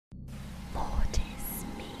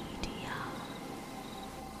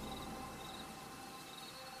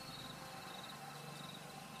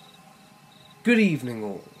Good evening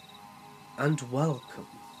all, and welcome.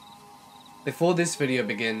 Before this video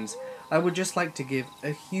begins, I would just like to give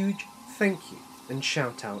a huge thank you and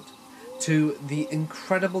shout out to the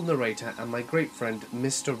incredible narrator and my great friend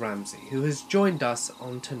Mr. Ramsey, who has joined us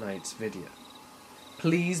on tonight's video.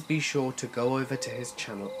 Please be sure to go over to his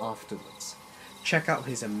channel afterwards, check out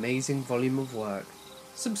his amazing volume of work,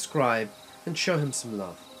 subscribe and show him some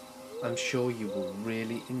love. I'm sure you will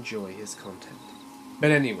really enjoy his content.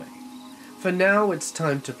 But anyway, for now it's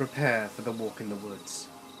time to prepare for the walk in the woods.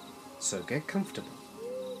 So get comfortable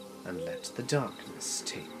and let the darkness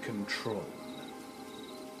take control.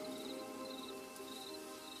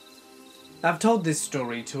 I've told this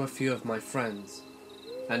story to a few of my friends,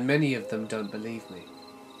 and many of them don't believe me.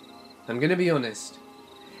 I'm gonna be honest,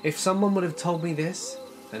 if someone would have told me this,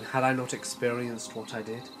 and had I not experienced what I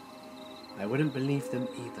did, I wouldn't believe them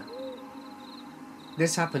either.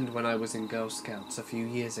 This happened when I was in Girl Scouts a few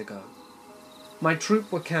years ago. My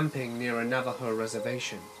troop were camping near a Navajo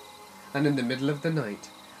reservation, and in the middle of the night,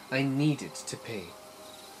 I needed to pee.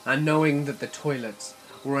 And knowing that the toilets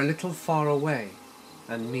were a little far away,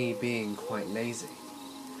 and me being quite lazy,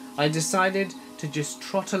 I decided to just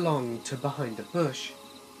trot along to behind a bush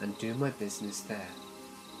and do my business there.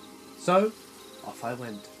 So, off I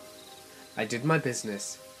went. I did my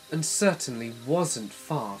business, and certainly wasn't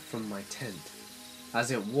far from my tent, as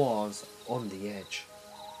it was on the edge.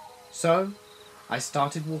 So, I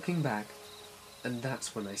started walking back, and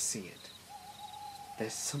that's when I see it.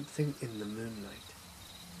 There's something in the moonlight.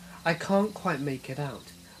 I can't quite make it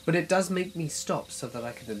out, but it does make me stop so that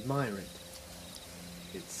I can admire it.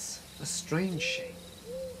 It's a strange shape.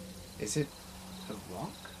 Is it a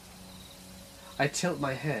rock? I tilt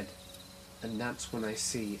my head, and that's when I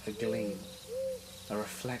see a gleam, a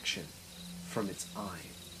reflection from its eye.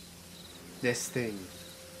 This thing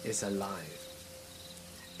is alive.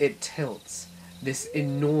 It tilts this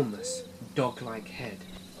enormous dog-like head,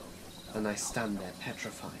 and I stand there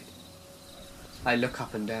petrified. I look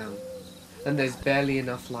up and down, and there's barely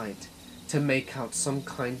enough light to make out some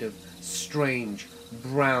kind of strange,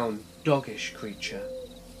 brown, doggish creature.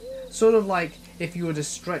 Sort of like if you were to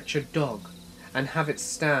stretch a dog and have it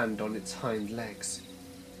stand on its hind legs.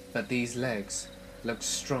 But these legs looked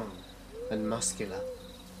strong and muscular,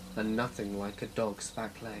 and nothing like a dog's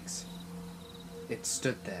back legs. It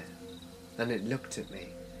stood there, and it looked at me,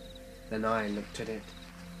 and I looked at it.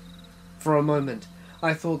 For a moment,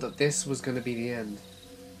 I thought that this was going to be the end,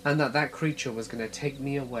 and that that creature was going to take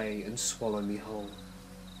me away and swallow me whole.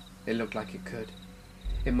 It looked like it could.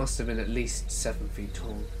 It must have been at least 7 feet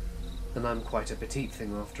tall, and I'm quite a petite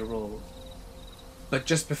thing after all. But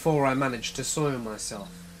just before I managed to soil myself,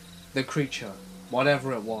 the creature,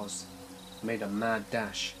 whatever it was, made a mad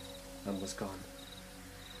dash and was gone.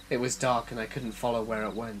 It was dark and I couldn't follow where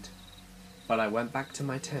it went, but I went back to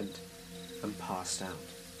my tent and passed out.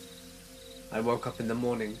 I woke up in the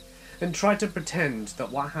morning and tried to pretend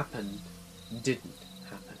that what happened didn't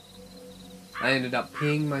happen. I ended up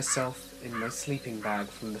peeing myself in my sleeping bag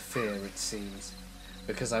from the fear, it seems,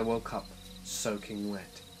 because I woke up soaking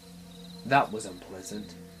wet. That was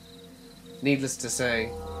unpleasant. Needless to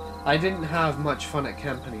say, I didn't have much fun at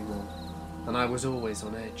camp anymore, and I was always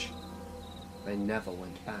on edge. I never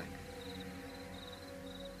went back.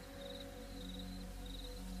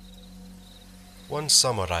 One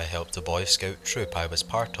summer I helped a Boy Scout troop I was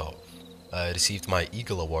part of. I received my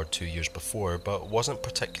Eagle Award 2 years before, but wasn't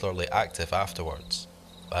particularly active afterwards.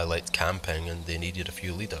 I liked camping and they needed a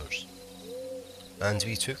few leaders. And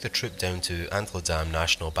we took the troop down to Antler Dam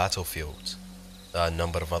National Battlefield. A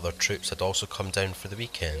number of other troops had also come down for the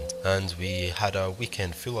weekend, and we had a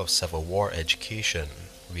weekend full of Civil War education,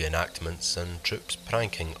 reenactments, and troops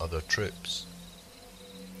pranking other troops.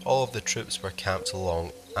 All of the troops were camped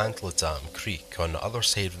along Antler Dam Creek on the other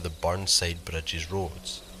side of the Burnside Bridges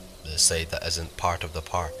roads, the side that isn't part of the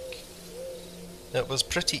park. It was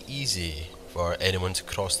pretty easy for anyone to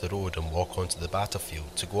cross the road and walk onto the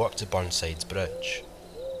battlefield to go up to Burnside's bridge,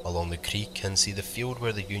 along the creek, and see the field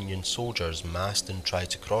where the Union soldiers massed and tried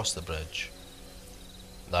to cross the bridge.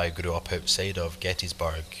 I grew up outside of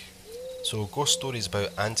Gettysburg, so ghost stories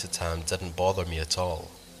about Antietam didn't bother me at all.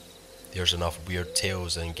 There's enough weird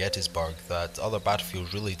tales in Gettysburg that other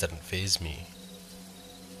battlefields really didn't faze me.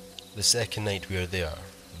 The second night we were there,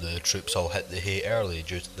 the troops all hit the hay early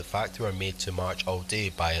due to the fact they were made to march all day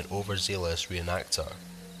by an overzealous reenactor.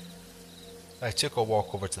 I took a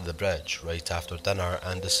walk over to the bridge right after dinner,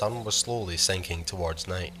 and the sun was slowly sinking towards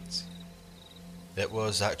night. It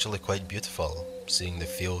was actually quite beautiful, seeing the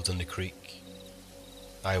field and the creek.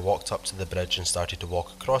 I walked up to the bridge and started to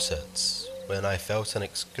walk across it, when I felt an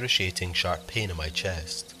excruciating sharp pain in my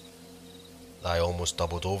chest. I almost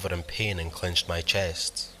doubled over in pain and clenched my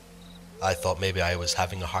chest. I thought maybe I was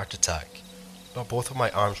having a heart attack, but both of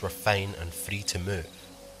my arms were fine and free to move.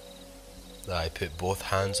 I put both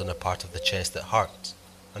hands on the part of the chest that hurt,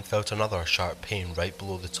 and felt another sharp pain right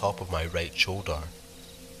below the top of my right shoulder,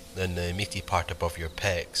 then the meaty part above your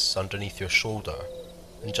pecs, underneath your shoulder,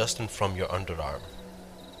 and just in from your underarm.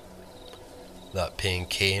 That pain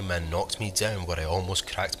came and knocked me down where I almost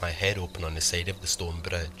cracked my head open on the side of the stone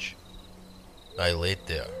bridge. I laid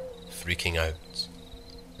there, freaking out,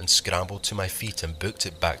 and scrambled to my feet and booked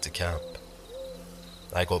it back to camp.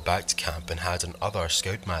 I got back to camp and had another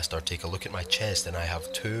scoutmaster take a look at my chest, and I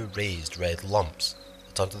have 2 raised red lumps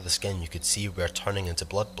that under the skin you could see were turning into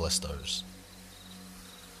blood blisters.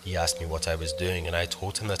 He asked me what I was doing, and I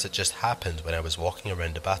told him that it just happened when I was walking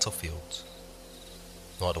around the battlefield.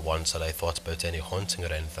 Not once had I thought about any haunting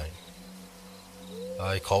or anything.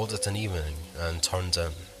 I called it an evening and turned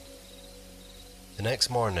in. The next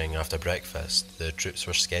morning after breakfast, the troops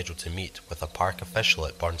were scheduled to meet with a park official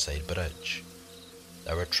at Burnside Bridge.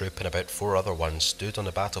 Our troop and about 4 other ones stood on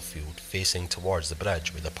the battlefield facing towards the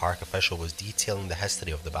bridge where the park official was detailing the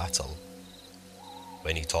history of the battle.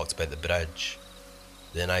 When he talked about the bridge,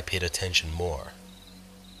 then I paid attention more.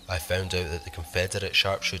 I found out that the Confederate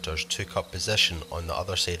sharpshooters took up position on the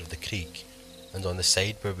other side of the creek, and on the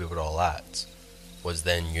side where we were all at was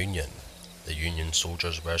then Union. The Union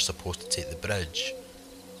soldiers were supposed to take the bridge,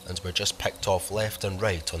 and were just picked off left and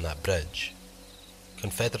right on that bridge.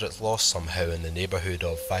 Confederates lost somehow in the neighbourhood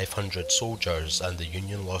of 500 soldiers, and the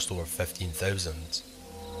Union lost over 15,000.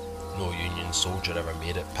 No Union soldier ever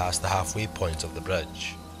made it past the halfway point of the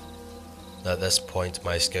bridge. At this point,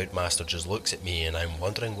 my scoutmaster just looks at me, and I'm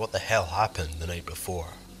wondering what the hell happened the night before.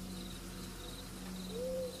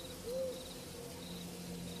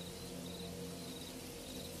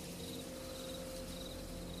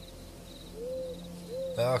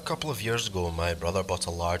 A couple of years ago, my brother bought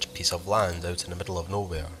a large piece of land out in the middle of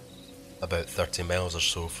nowhere, about 30 miles or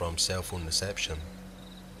so from cell phone reception.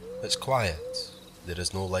 It's quiet, there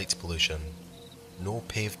is no light pollution, no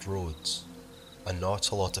paved roads, and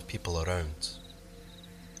not a lot of people around.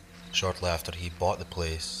 Shortly after he bought the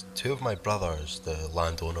place, 2 of my brothers, the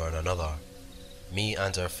landowner and another, me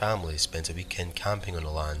and our family spent a weekend camping on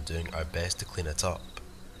the land, doing our best to clean it up.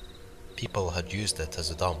 People had used it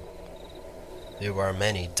as a dump. There were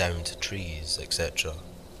many downed trees, etc.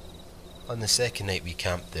 On the second night we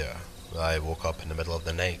camped there, I woke up in the middle of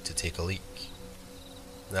the night to take a leak.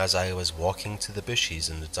 As I was walking to the bushes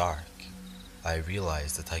in the dark, I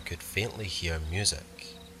realized that I could faintly hear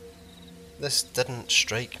music. This didn't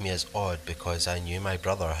strike me as odd because I knew my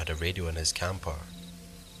brother had a radio in his camper.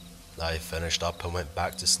 I finished up and went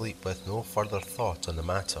back to sleep with no further thought on the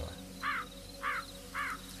matter.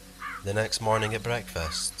 The next morning at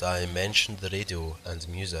breakfast, I mentioned the radio and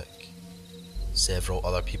music. Several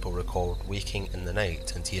other people recalled waking in the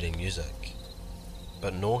night and hearing music,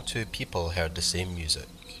 but no 2 people heard the same music.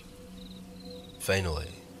 Finally,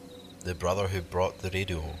 the brother who brought the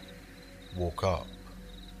radio woke up.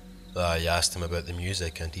 I asked him about the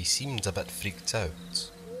music and he seemed a bit freaked out.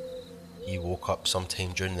 He woke up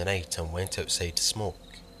sometime during the night and went outside to smoke.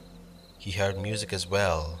 He heard music as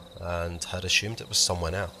well and had assumed it was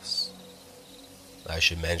someone else. I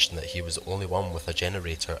should mention that he was the only one with a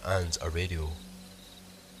generator and a radio.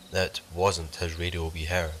 It wasn't his radio we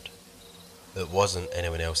heard. It wasn't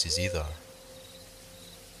anyone else's either.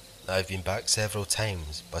 I've been back several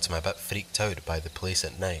times, but I'm a bit freaked out by the place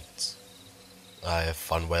at night. I have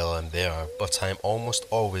fun while I'm there, but I'm almost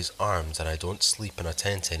always armed and I don't sleep in a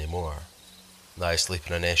tent anymore. I sleep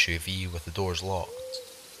in an SUV with the doors locked.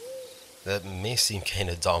 It may seem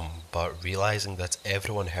kinda dumb, but realizing that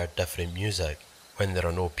everyone heard different music when there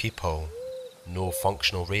are no people, no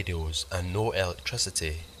functional radios, and no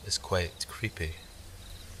electricity is quite creepy.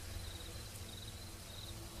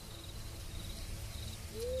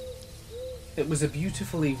 It was a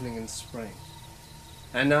beautiful evening in spring,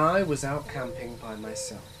 and I was out camping by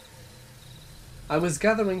myself. I was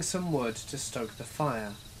gathering some wood to stoke the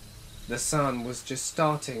fire. The sun was just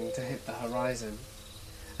starting to hit the horizon,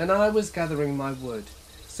 and I was gathering my wood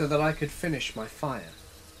so that I could finish my fire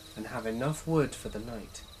and have enough wood for the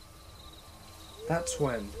night. That's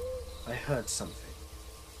when I heard something,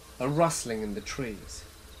 a rustling in the trees.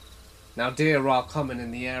 Now deer are common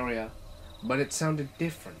in the area, but it sounded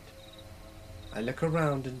different. I look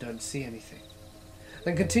around and don't see anything,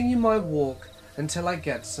 then continue my walk until I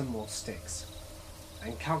get some more sticks,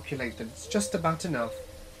 and calculate that it's just about enough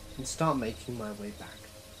and start making my way back.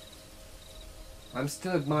 I'm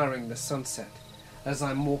still admiring the sunset as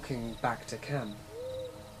I'm walking back to camp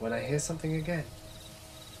when I hear something again.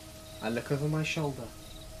 I look over my shoulder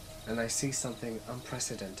and I see something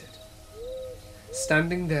unprecedented.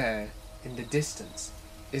 Standing there in the distance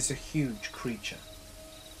is a huge creature.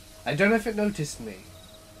 I don't know if it noticed me,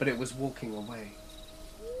 but it was walking away.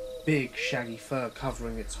 Big shaggy fur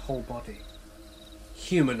covering its whole body.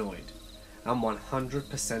 Humanoid and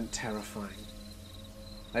 100% terrifying.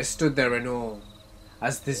 I stood there in awe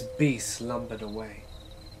as this beast lumbered away.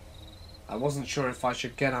 I wasn't sure if I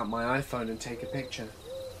should get out my iPhone and take a picture,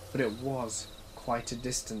 but it was quite a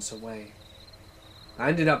distance away. I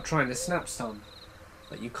ended up trying to snap some,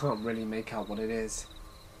 but you can't really make out what it is,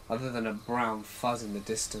 other than a brown fuzz in the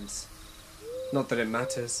distance. Not that it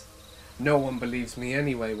matters. No one believes me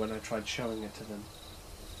anyway when I tried showing it to them.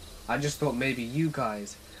 I just thought maybe you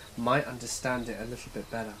guys might understand it a little bit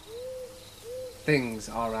better. Things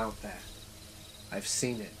are out there. I've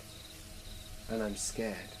seen it, and I'm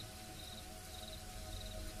scared.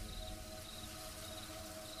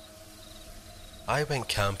 I went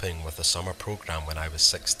camping with a summer program when I was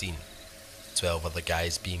 16. 12 of the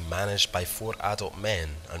guys being managed by 4 adult men,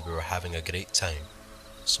 and we were having a great time.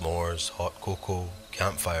 S'mores, hot cocoa,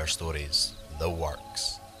 campfire stories, the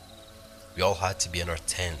works. We all had to be in our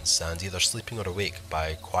tents and either sleeping or awake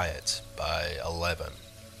by 11.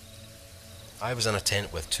 I was in a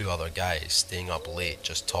tent with 2 other guys, staying up late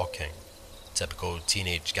just talking. Typical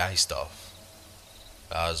teenage guy stuff.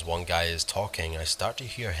 As one guy is talking, I start to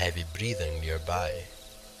hear heavy breathing nearby.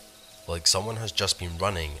 Like someone has just been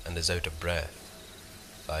running and is out of breath.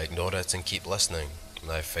 I ignore it and keep listening,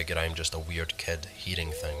 and I figure I'm just a weird kid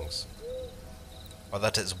hearing things. Or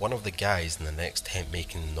that it's one of the guys in the next tent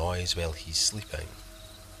making noise while he's sleeping.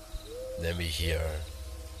 Then we hear,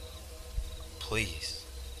 "Please,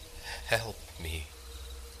 help me,"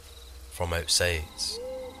 from outside.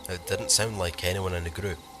 It didn't sound like anyone in the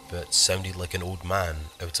group, but sounded like an old man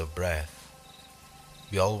out of breath.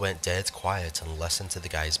 We all went dead quiet and listened to the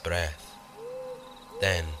guy's breath.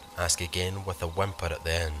 Then ask again with a whimper at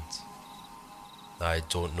the end. I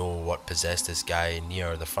don't know what possessed this guy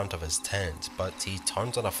near the front of his tent, but he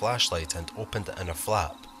turned on a flashlight and opened the inner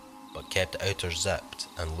flap, but kept the outer zipped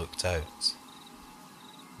and looked out.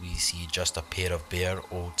 We see just a pair of bare,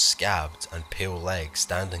 old, scabbed and pale legs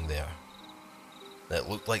standing there. It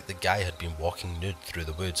looked like the guy had been walking nude through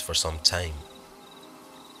the woods for some time.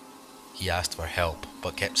 He asked for help,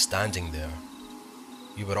 but kept standing there.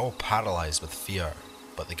 We were all paralyzed with fear,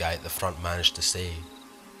 but the guy at the front managed to say,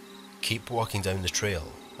 "Keep walking down the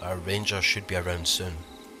trail, our ranger should be around soon."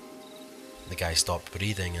 The guy stopped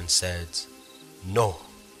breathing and said, No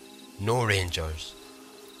rangers.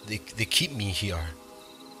 They keep me here."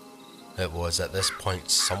 It was at this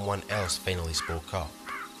point someone else finally spoke up.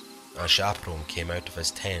 A chaperone came out of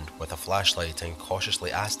his tent with a flashlight and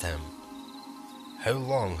cautiously asked him, "How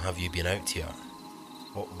long have you been out here?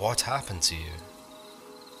 What happened to you?"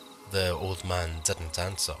 The old man didn't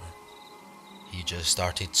answer. He just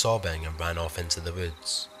started sobbing and ran off into the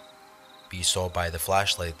woods. We saw by the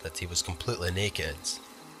flashlight that he was completely naked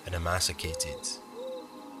and emaciated.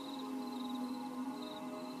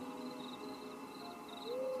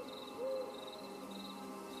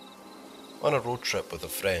 On a road trip with a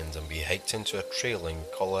friend, and we hiked into a trail in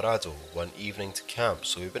Colorado one evening to camp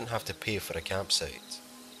so we wouldn't have to pay for a campsite.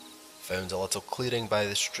 Found a little clearing by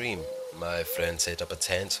the stream. My friend set up a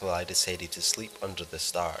tent while I decided to sleep under the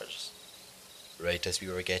stars. Right as we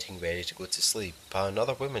were getting ready to go to sleep,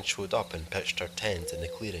 another woman showed up and pitched her tent in the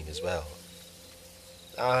clearing as well.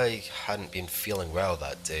 I hadn't been feeling well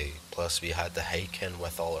that day, plus we had to hike in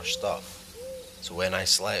with all our stuff. So when I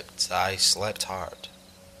slept hard.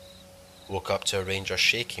 Woke up to a ranger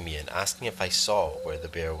shaking me and asking if I saw where the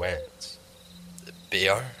bear went. The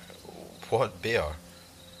bear? What bear?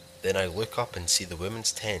 Then I look up and see the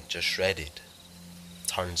woman's tent just shredded.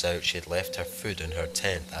 Turns out she had left her food in her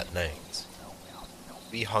tent that night.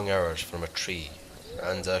 We hung ours from a tree,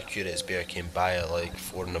 and a curious bear came by at like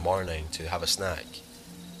 4 in the morning to have a snack.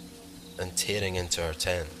 And tearing into her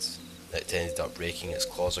tent, it ended up breaking its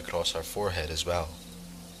claws across her forehead as well.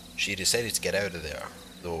 She decided to get out of there,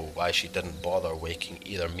 though why she didn't bother waking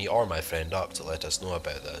either me or my friend up to let us know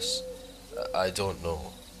about this, I don't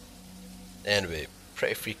know. Anyway,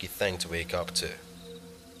 pretty freaky thing to wake up to.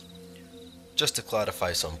 Just to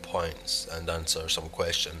clarify some points and answer some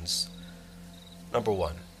questions. Number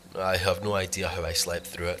 1, I have no idea how I slept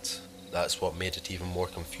through it. That's what made it even more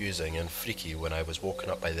confusing and freaky when I was woken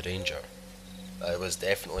up by the ranger. I was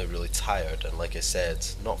definitely really tired and, like I said,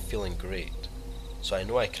 not feeling great, so I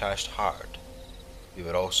know I crashed hard. We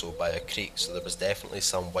were also by a creek, so there was definitely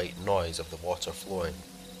some white noise of the water flowing,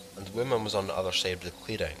 and the woman was on the other side of the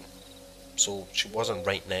clearing, so she wasn't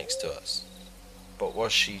right next to us. but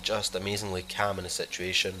was she just amazingly calm in a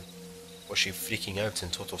situation? Was she freaking out in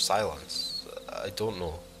total silence? I don't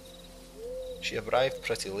know. She arrived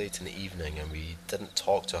pretty late in the evening and we didn't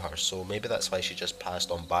talk to her, so maybe that's why she just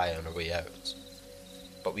passed on by on her way out.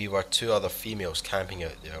 But we were two other females camping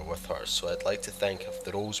out there with her, so I'd like to think if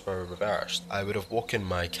the roles were reversed, I would have woken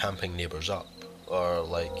my camping neighbours up, or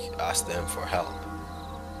asked them for help.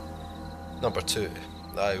 Number 2,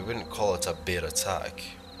 I wouldn't call it a bear attack,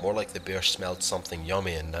 more like the bear smelled something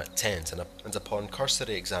yummy in that tent, and upon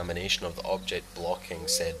cursory examination of the object blocking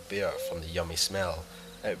said bear from the yummy smell,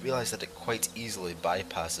 I realised that it quite easily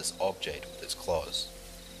bypassed this object with its claws.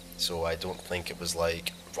 So I don't think it was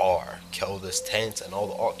like, roar, kill this tent and all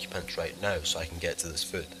the occupants right now so I can get to this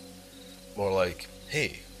food. More like,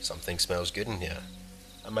 hey, something smells good in here.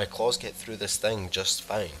 And my claws get through this thing just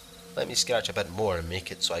fine. Let me scratch a bit more and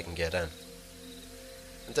make it so I can get in.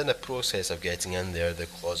 And in the process of getting in there, the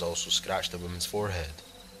claws also scratched the woman's forehead.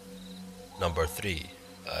 Number 3,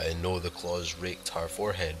 I know the claws raked her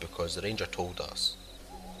forehead because the ranger told us.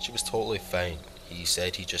 She was totally fine. He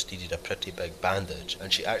said he just needed a pretty big bandage,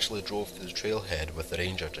 and she actually drove to the trailhead with the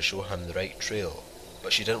ranger to show him the right trail,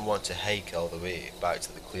 but she didn't want to hike all the way back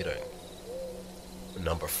to the clearing.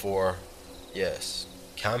 Number 4, yes,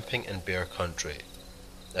 camping in bear country.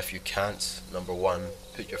 If you can't, number 1,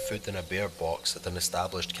 put your food in a bear box at an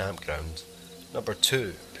established campground. Number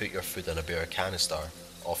 2, put your food in a bear canister,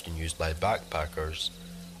 often used by backpackers.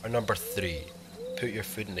 Or number 3, put your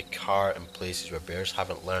food in the car in places where bears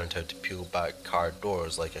haven't learned how to peel back car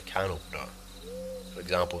doors like a can opener. For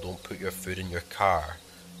example, don't put your food in your car.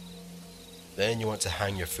 Then you want to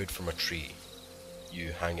hang your food from a tree.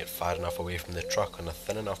 You hang it far enough away from the truck on a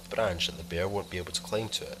thin enough branch that the bear won't be able to climb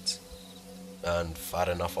to it, and far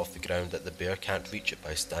enough off the ground that the bear can't reach it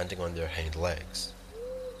by standing on their hind legs.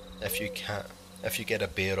 If you get a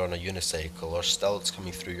bear on a unicycle or stilts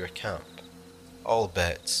coming through your camp, all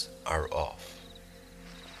bets are off.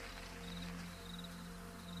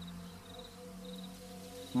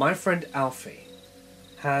 My friend Alfie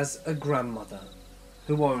has a grandmother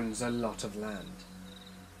who owns a lot of land.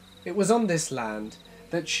 It was on this land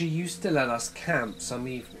that she used to let us camp some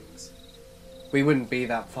evenings. We wouldn't be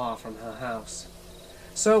that far from her house,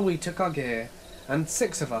 so we took our gear and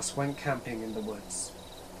 6 of us went camping in the woods.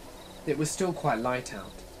 It was still quite light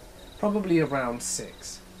out, probably around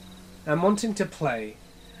 6, and wanting to play,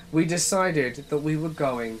 we decided that we were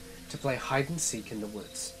going to play hide and seek in the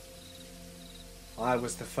woods. I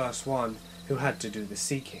was the first one who had to do the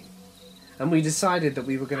seeking, and we decided that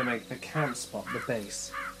we were going to make the camp spot the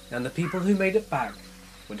base, and the people who made it back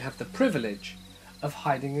would have the privilege of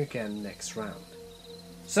hiding again next round.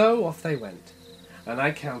 So off they went, and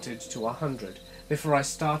I counted to 100 before I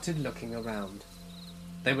started looking around.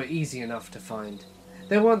 They were easy enough to find.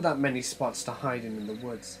 There weren't that many spots to hide in the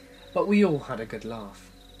woods, but we all had a good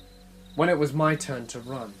laugh. When it was my turn to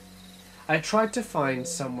run, I tried to find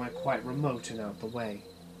somewhere quite remote and out the way.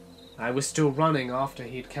 I was still running after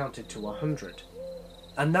he'd counted to 100,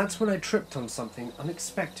 and that's when I tripped on something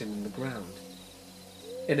unexpected in the ground.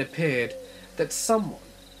 It appeared that someone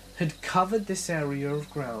had covered this area of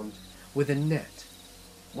ground with a net,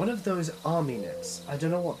 one of those army nets, I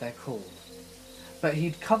don't know what they're called, but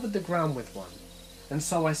he'd covered the ground with one, and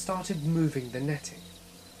so I started moving the netting,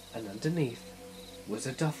 and underneath was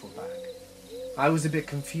a duffel bag. I was a bit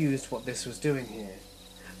confused what this was doing here,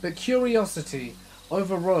 but curiosity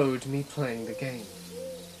overrode me playing the game,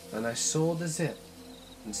 and I saw the zip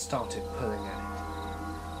and started pulling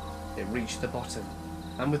at it. It reached the bottom,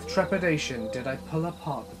 and with trepidation did I pull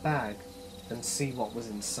apart the bag and see what was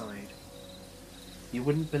inside. You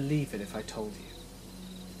wouldn't believe it if I told you.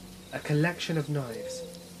 A collection of knives,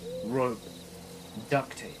 rope,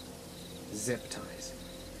 duct tape, zip ties,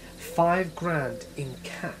 5 grand in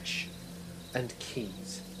cash, and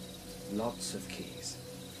keys. Lots of keys.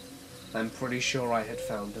 I'm pretty sure I had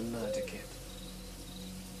found a murder kit.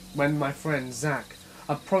 When my friend Zach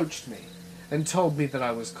approached me and told me that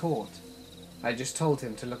I was caught, I just told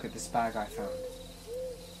him to look at this bag I found.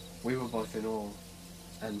 We were both in awe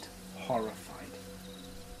and horrified.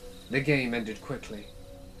 The game ended quickly.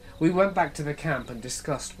 We went back to the camp and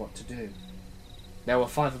discussed what to do. There were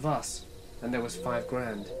 5 of us, and there was 5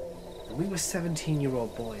 grand, and we were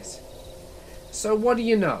 17-year-old boys. So what do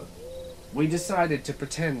you know? We decided to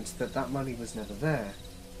pretend that that money was never there,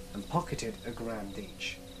 and pocketed a grand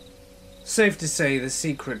each. Safe to say the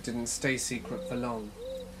secret didn't stay secret for long,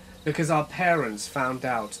 because our parents found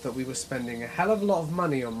out that we were spending a hell of a lot of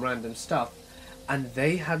money on random stuff, and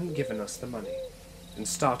they hadn't given us the money, and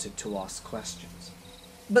started to ask questions.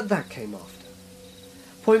 But that came after.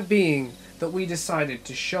 Point being that we decided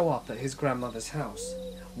to show up at his grandmother's house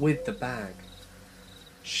with the bag.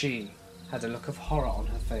 She had a look of horror on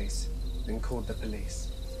her face and called the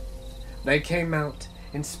police. They came out,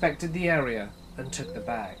 inspected the area and took the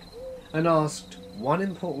bag, and asked one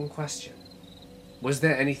important question. Was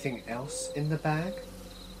there anything else in the bag?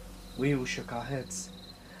 We all shook our heads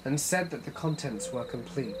and said that the contents were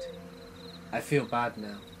complete. I feel bad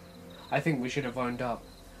now. I think we should have owned up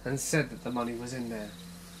and said that the money was in there.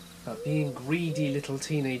 But being greedy little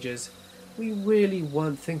teenagers, we really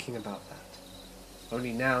weren't thinking about that.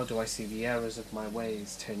 Only now do I see the errors of my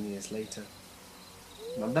ways 10 years later.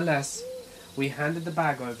 Nonetheless, we handed the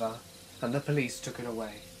bag over and the police took it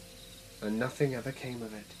away, and nothing ever came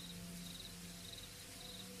of it.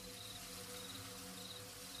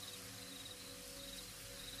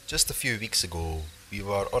 Just a few weeks ago, we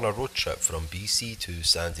were on a road trip from BC to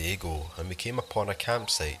San Diego and we came upon a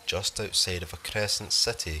campsite just outside of Crescent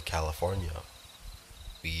City, California.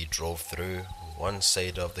 We drove through. One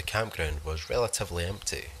side of the campground was relatively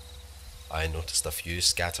empty. I noticed a few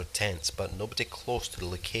scattered tents, but nobody close to the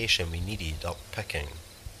location we needed up picking.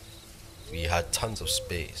 We had tons of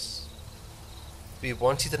space. We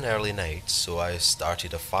wanted an early night, so I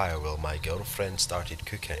started a fire while my girlfriend started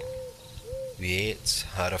cooking. We ate,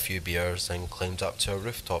 had a few beers, and climbed up to a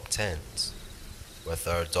rooftop tent with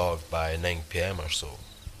our dog by 9 PM or so.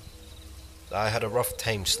 I had a rough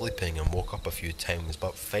time sleeping and woke up a few times,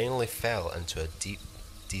 but finally fell into a deep,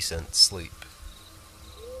 decent sleep.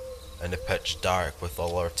 In the pitch dark with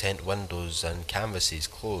all our tent windows and canvases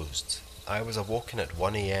closed, I was awoken at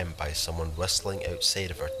 1 AM by someone whistling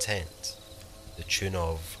outside of our tent, the tune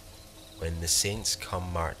of "When the Saints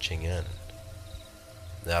Come Marching In."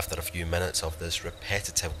 After a few minutes of this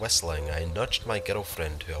repetitive whistling, I nudged my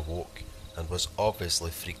girlfriend, who awoke and was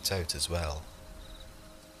obviously freaked out as well.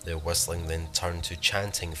 The whistling then turned to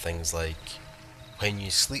chanting things like, "When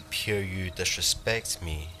you sleep here you disrespect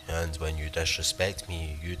me, and when you disrespect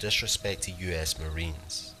me you disrespect the US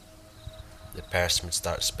Marines." The person would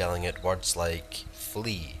start spelling out words like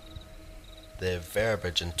 "flee." The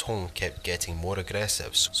verbiage and tone kept getting more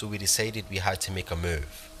aggressive, so we decided we had to make a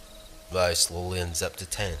move. I slowly unzipped the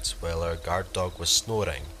tent while our guard dog was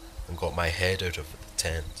snoring and got my head out of the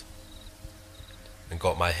tent.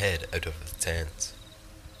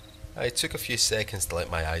 I took a few seconds to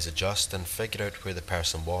let my eyes adjust and figure out where the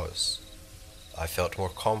person was. I felt more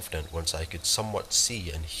confident once I could somewhat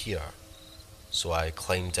see and hear, so I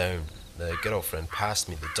climbed down. The girlfriend passed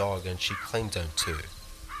me the dog and she climbed down too.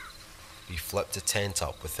 We flipped the tent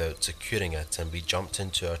up without securing it and we jumped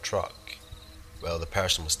into a truck while the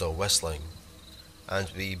person was still whistling, and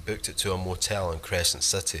we booked it to a motel in Crescent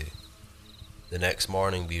City. The next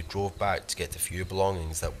morning we drove back to get the few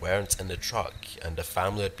belongings that weren't in the truck, and the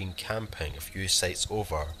family had been camping a few sites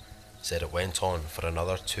over said it went on for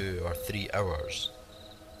another 2 or 3 hours,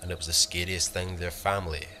 and it was the scariest thing their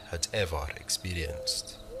family had ever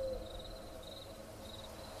experienced.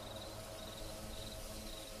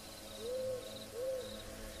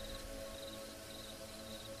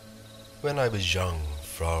 When I was young,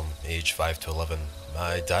 from age 5 to 11,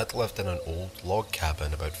 my dad lived in an old log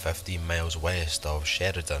cabin about 15 miles west of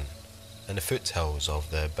Sheridan, in the foothills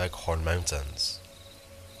of the Bighorn Mountains.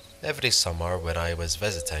 Every summer when I was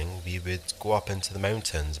visiting, we would go up into the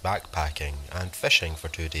mountains backpacking and fishing for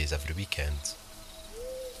 2 days every weekend.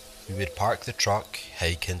 We would park the truck,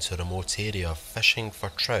 hike into a remote area fishing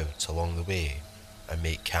for trout along the way, and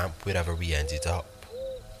make camp wherever we ended up.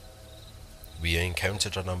 We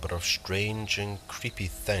encountered a number of strange and creepy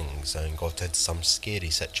things and got into some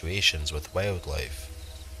scary situations with wildlife,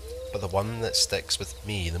 but the one that sticks with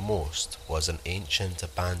me the most was an ancient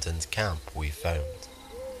abandoned camp we found.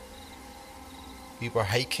 We were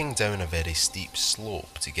hiking down a very steep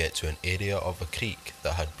slope to get to an area of a creek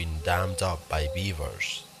that had been dammed up by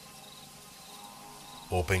beavers,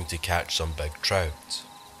 hoping to catch some big trout.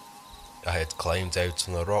 I had climbed out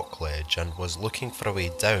on the rock ledge and was looking for a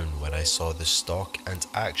way down when I saw the stock and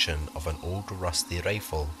action of an old rusty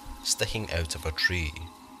rifle sticking out of a tree,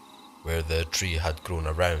 where the tree had grown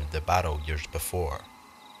around the barrel years before.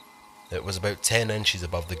 It was about 10 inches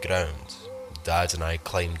above the ground. Dad and I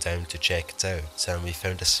climbed down to check it out, and we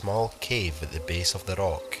found a small cave at the base of the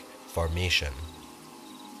rock formation,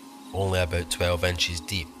 only about 12 inches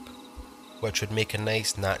deep, which would make a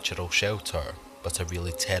nice natural shelter, but a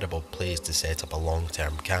really terrible place to set up a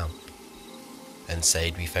long-term camp.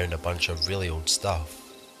 Inside we found a bunch of really old stuff.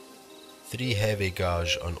 3 heavy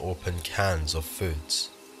gauge unopened cans of foods,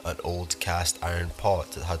 an old cast iron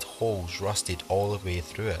pot that had holes rusted all the way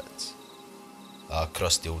through it, a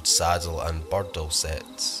crusty old saddle and burdle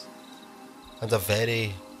sets, and a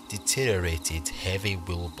very deteriorated heavy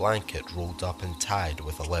wool blanket rolled up and tied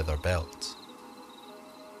with a leather belt.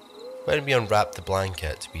 When we unwrapped the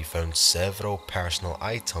blanket, we found several personal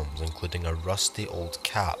items, including a rusty old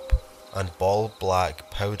cap and ball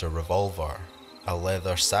black powder revolver, a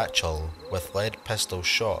leather satchel with lead pistol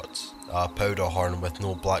shots, a powder horn with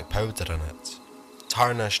no black powder in it,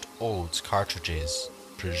 tarnished old cartridges,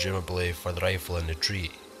 presumably for the rifle in the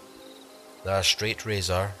tree, a straight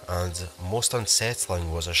razor, and most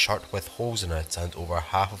unsettling was a shirt with holes in it and over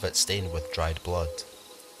half of it stained with dried blood.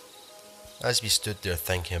 As we stood there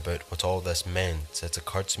thinking about what all this meant, it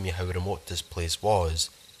occurred to me how remote this place was,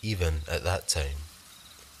 even at that time.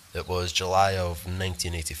 It was July of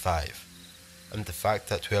 1985, and the fact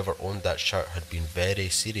that whoever owned that shirt had been very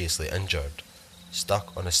seriously injured,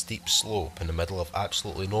 stuck on a steep slope in the middle of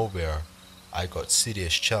absolutely nowhere, I got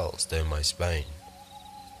serious chills down my spine.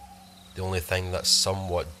 The only thing that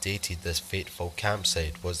somewhat dated this fateful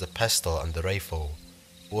campsite was the pistol and the rifle,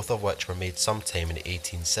 both of which were made sometime in the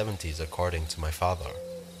 1870s according to my father.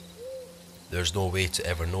 There's no way to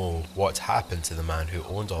ever know what happened to the man who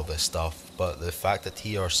owned all this stuff, but the fact that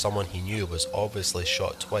he or someone he knew was obviously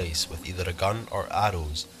shot twice with either a gun or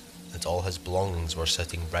arrows, and all his belongings were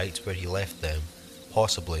sitting right where he left them,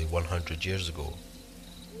 possibly 100 years ago.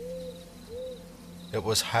 It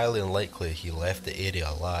was highly unlikely he left the area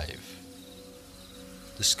alive.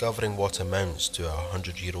 Discovering what amounts to a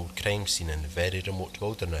 100-year-old crime scene in very remote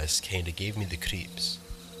wilderness kinda gave me the creeps.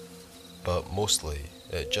 But mostly,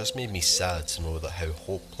 it just made me sad to know that how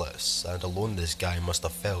hopeless and alone this guy must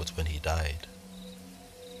have felt when he died.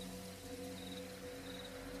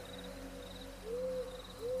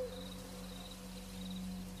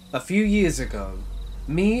 A few years ago,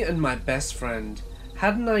 me and my best friend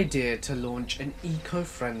had an idea to launch an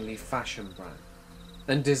eco-friendly fashion brand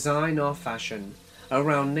and design our fashion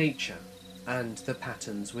around nature and the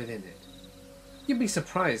patterns within it. You'd be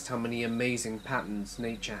surprised how many amazing patterns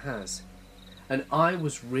nature has, and I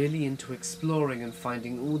was really into exploring and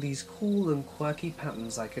finding all these cool and quirky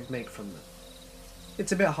patterns I could make from them.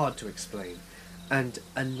 It's a bit hard to explain, and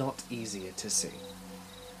a lot easier to see.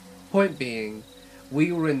 Point being,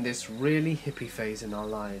 we were in this really hippie phase in our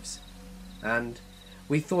lives, and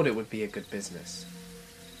we thought it would be a good business.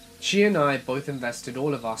 She and I both invested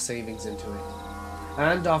all of our savings into it,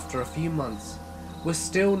 and after a few months, we're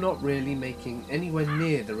still not really making anywhere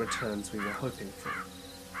near the returns we were hoping for.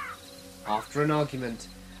 After an argument,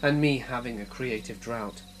 and me having a creative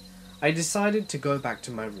drought, I decided to go back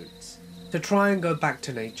to my roots, to try and go back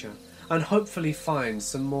to nature, and hopefully find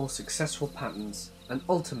some more successful patterns, and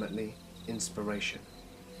ultimately, inspiration.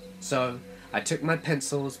 So, I took my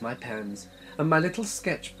pencils, my pens, and my little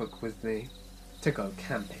sketchbook with me to go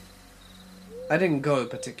camping. I didn't go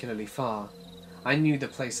particularly far. I knew the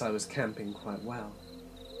place I was camping quite well.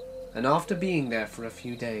 And after being there for a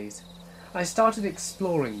few days, I started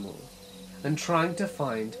exploring more and trying to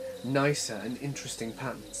find nicer and interesting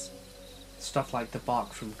patterns. Stuff like the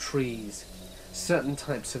bark from trees, certain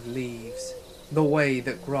types of leaves, the way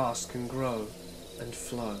that grass can grow and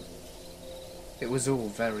flow. It was all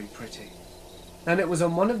very pretty. And it was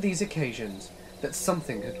on one of these occasions that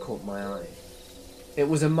something had caught my eye. It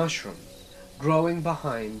was a mushroom growing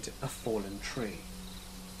behind a fallen tree.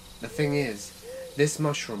 The thing is, this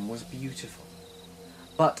mushroom was beautiful,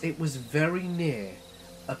 but it was very near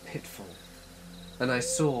a pitfall, and I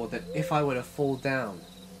saw that if I were to fall down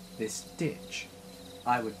this ditch,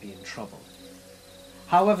 I would be in trouble.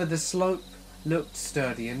 However, the slope looked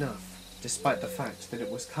sturdy enough, despite the fact that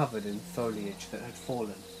it was covered in foliage that had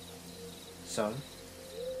fallen. So,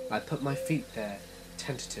 I put my feet there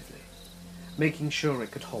tentatively, making sure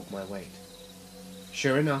it could hold my weight.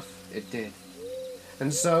 Sure enough, it did.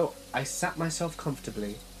 And so, I sat myself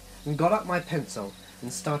comfortably, and got out my pencil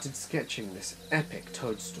and started sketching this epic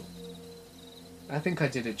toadstool. I think I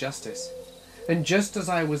did it justice, and just as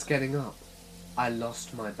I was getting up, I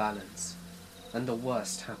lost my balance, and the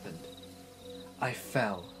worst happened. I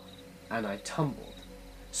fell, and I tumbled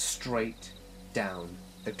straight down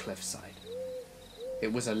the cliffside.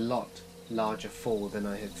 It was a lot larger fall than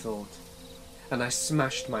I had thought, and I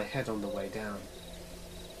smashed my head on the way down.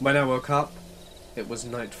 When I woke up, it was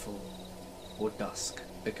nightfall, or dusk,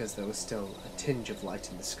 because there was still a tinge of light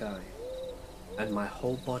in the sky, and my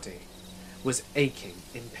whole body was aching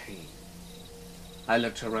in pain. I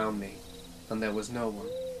looked around me, and there was no one.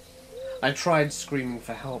 I tried screaming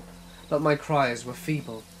for help, but my cries were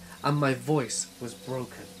feeble, and my voice was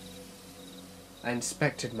broken. I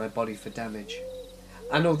inspected my body for damage,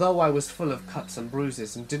 and although I was full of cuts and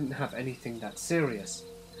bruises and didn't have anything that serious,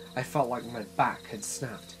 I felt like my back had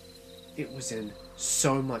snapped. It was in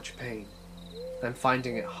so much pain. and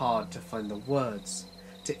finding it hard to find the words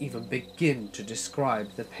to even begin to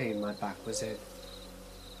describe the pain my back was in.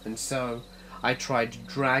 And so I tried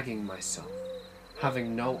dragging myself,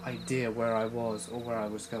 having no idea where I was or where I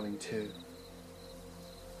was going to.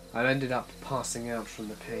 I ended up passing out from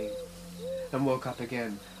the pain and woke up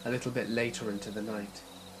again a little bit later into the night,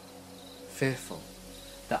 fearful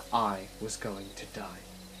that I was going to die.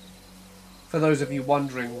 For those of you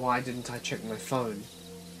wondering why didn't I check my phone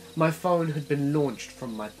had been launched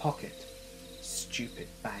from my pocket. Stupid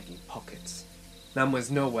baggy pockets. And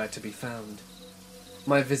was nowhere to be found.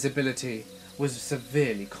 My visibility was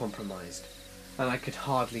severely compromised, and I could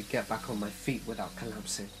hardly get back on my feet without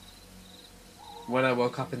collapsing. When I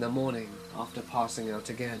woke up in the morning, after passing out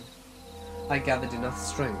again, I gathered enough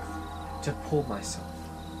strength to pull myself,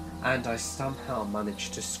 and I somehow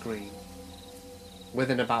managed to scream.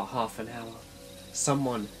 Within about half an hour,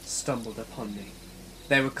 someone stumbled upon me.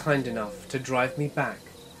 They were kind enough to drive me back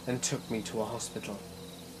and took me to a hospital.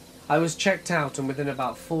 I was checked out and within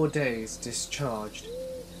about 4 days discharged,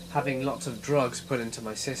 having lots of drugs put into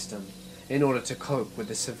my system in order to cope with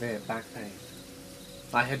the severe back pain.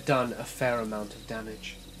 I had done a fair amount of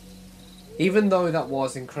damage. Even though that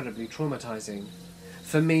was incredibly traumatizing,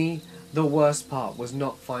 for me, the worst part was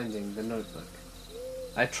not finding the notebook.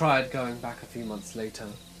 I tried going back a few months later,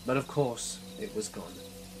 but of course, it was gone.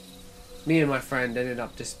 Me and my friend ended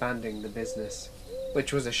up disbanding the business,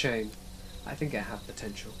 which was a shame. I think it had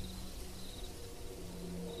potential.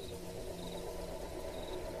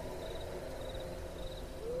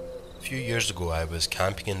 A few years ago I was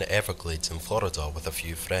camping in the Everglades in Florida with a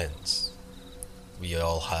few friends. We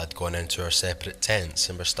all had gone into our separate tents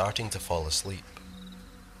and were starting to fall asleep.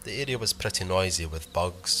 The area was pretty noisy with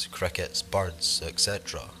bugs, crickets, birds,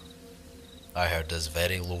 etc. I heard this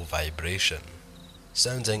very low vibration,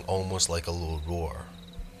 sounding almost like a low roar.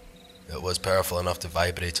 It was powerful enough to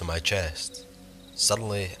vibrate in my chest.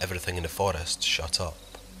 Suddenly, everything in the forest shut up.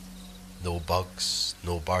 No bugs,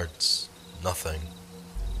 no birds, nothing.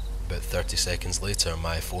 About 30 seconds later,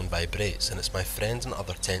 my phone vibrates and it's my friend in the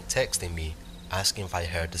other tent texting me, asking if I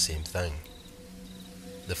heard the same thing.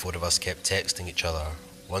 The four of us kept texting each other,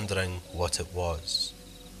 wondering what it was.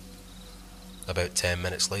 About 10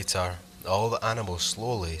 minutes later, all the animals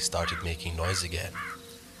slowly started making noise again.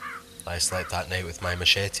 I slept that night with my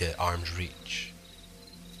machete at arm's reach.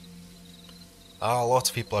 A lot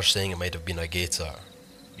of people are saying it might have been a gator.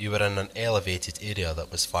 We were in an elevated area that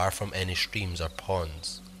was far from any streams or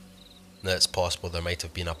ponds. Now it's possible there might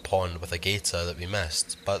have been a pond with a gator that we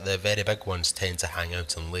missed, but the very big ones tend to hang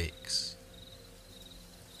out in lakes.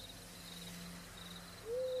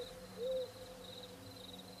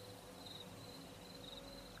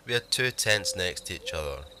 We had 2 tents next to each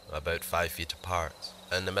other, about 5 feet apart,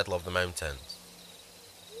 in the middle of the mountains.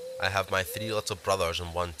 I have my 3 little brothers in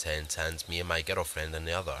one tent and me and my girlfriend in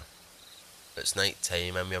the other. It's night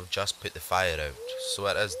time and we have just put the fire out, so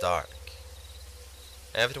it is dark.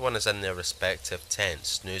 Everyone is in their respective tents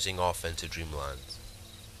snoozing off into dreamland.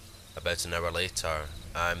 About an hour later,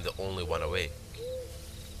 I am the only one awake.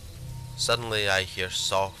 Suddenly I hear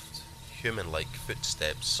soft, human-like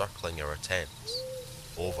footsteps circling our tents,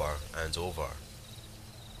 over and over.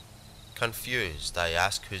 Confused, I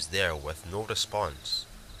ask who's there with no response.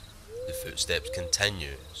 The footsteps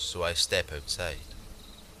continue, so I step outside.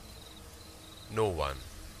 No one.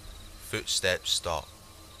 Footsteps stop.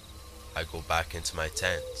 I go back into my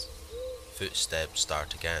tent. Footsteps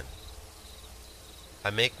start again. I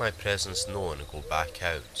make my presence known and go back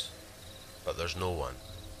out, but there's no one.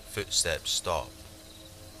 Footsteps stop.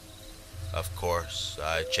 Of course,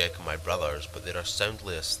 I check on my brothers, but they are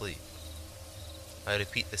soundly asleep. I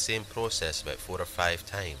repeat the same process about 4 or 5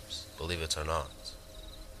 times, believe it or not.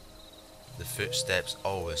 The footsteps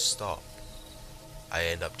always stop. I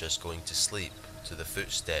end up just going to sleep to the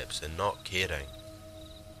footsteps and not caring.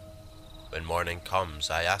 When morning comes,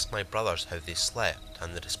 I ask my brothers how they slept,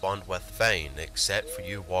 and they respond with, "Fine, except for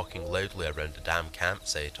you walking loudly around the damn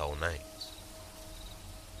campsite all night."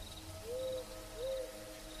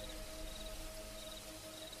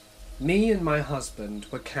 Me and my husband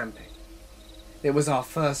were camping. It was our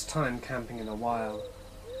first time camping in a while,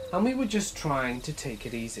 and we were just trying to take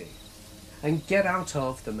it easy and get out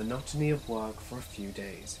of the monotony of work for a few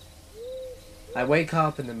days. I wake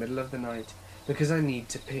up in the middle of the night because I need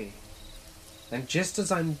to pee. And just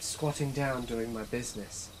as I'm squatting down doing my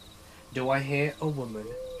business, do I hear a woman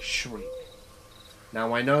shriek.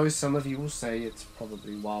 Now I know some of you will say it's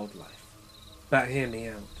probably wildlife, but hear me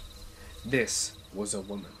out. This was a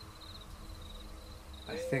woman.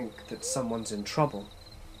 I think that someone's in trouble,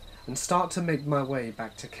 and start to make my way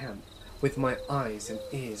back to camp with my eyes and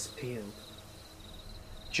ears peeled.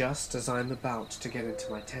 Just as I'm about to get into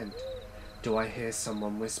my tent, do I hear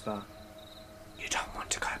someone whisper, "You don't want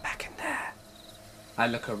to go back in there." I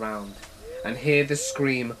look around and hear the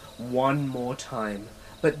scream one more time,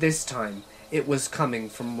 but this time it was coming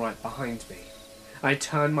from right behind me. I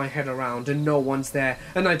turn my head around and no one's there,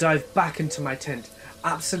 and I dive back into my tent,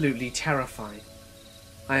 absolutely terrified.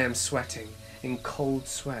 I am sweating in cold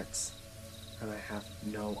sweats, and I have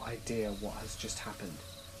no idea what has just happened.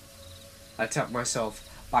 I tuck myself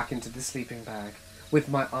back into the sleeping bag, with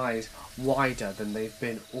my eyes wider than they've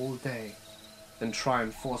been all day, and try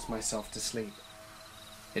and force myself to sleep.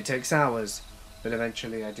 It takes hours, but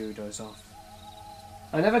eventually I do doze off.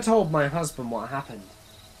 I never told my husband what happened,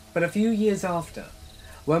 but a few years after,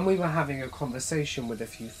 when we were having a conversation with a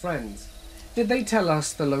few friends, did they tell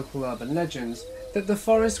us the local urban legends that the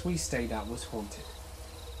forest we stayed at was haunted.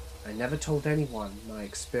 I never told anyone my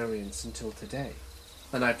experience until today,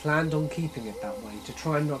 and I planned on keeping it that way to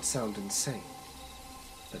try and not sound insane.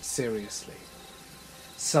 But seriously,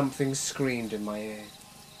 something screamed in my ear,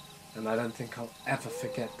 and I don't think I'll ever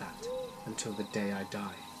forget that until the day I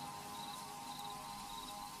die.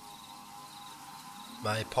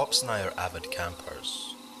 My pops and I are avid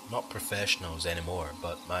campers. Not professionals anymore,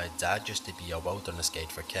 but my dad used to be a wilderness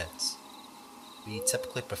guide for kids. We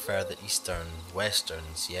typically prefer the eastern,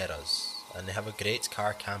 western Sierras, and they have a great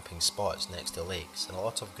car camping spots next to lakes and a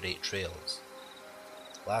lot of great trails.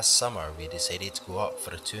 Last summer we decided to go up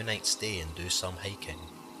for a 2-night stay and do some hiking.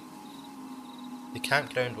 The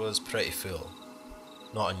campground was pretty full,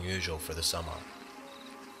 not unusual for the summer,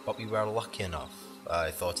 but we were lucky enough, I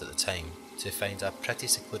thought at the time, to find a pretty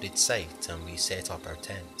secluded site and we set up our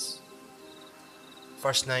tents.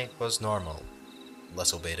 First night was normal,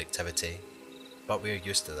 little bit activity, but we're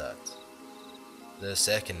used to that. The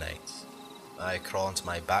second night, I crawl into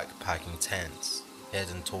my backpacking tent, head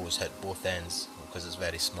and toes hit both ends because it's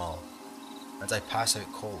very small, and I pass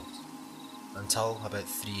out cold, until about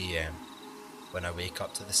 3 AM, when I wake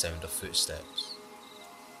up to the sound of footsteps.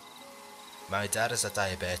 My dad is a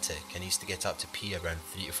diabetic and needs to get up to pee around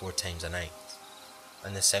 3 to 4 times a night,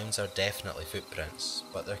 and the sounds are definitely footprints,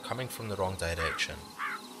 but they're coming from the wrong direction.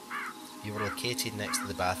 We were located next to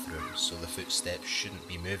the bathroom, so the footsteps shouldn't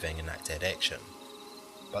be moving in that direction,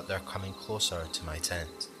 but they're coming closer to my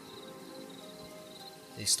tent.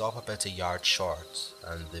 They stop about a yard short,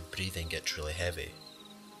 and the breathing gets really heavy.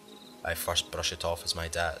 I first brush it off as my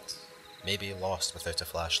dad, maybe lost without a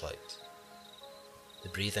flashlight. The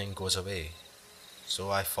breathing goes away,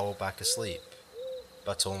 so I fall back asleep,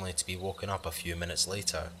 but only to be woken up a few minutes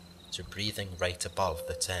later to breathing right above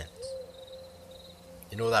the tent.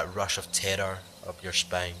 You know that rush of terror up your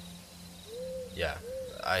spine? Yeah,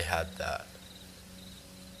 I had that.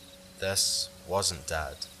 This wasn't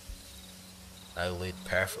Dad. I laid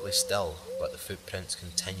perfectly still, but the footprints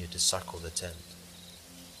continued to circle the tent.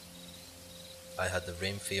 I had the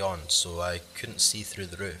rainfee on, so I couldn't see through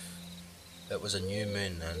the roof. It was a new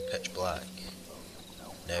moon and pitch black.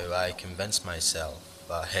 Now I convince myself,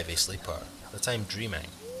 a heavy sleeper, that I'm dreaming.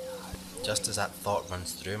 Just as that thought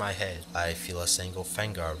runs through my head, I feel a single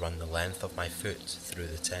finger run the length of my foot through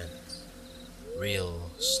the tent.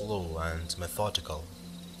 Real, slow and methodical.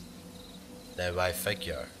 Now I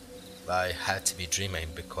figure, I had to be dreaming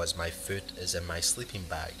because my foot is in my sleeping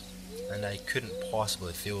bag, and I couldn't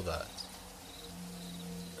possibly feel that.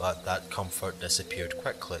 But that comfort disappeared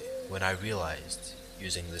quickly when I realized,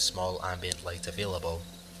 using the small ambient light available,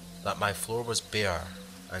 that my floor was bare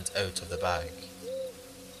and out of the bag.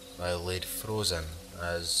 I laid frozen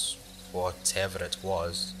as whatever it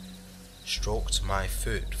was stroked my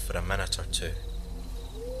foot for a minute or two,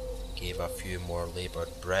 gave a few more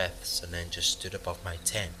laboured breaths, and then just stood above my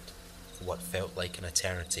tent for what felt like an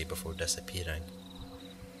eternity before disappearing.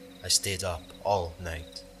 I stayed up all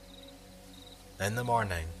night. In the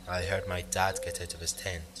morning, I heard my dad get out of his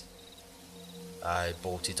tent. I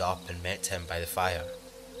bolted up and met him by the fire.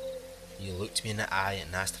 He looked me in the eye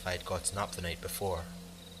and asked if I had gotten up the night before.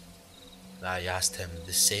 I asked him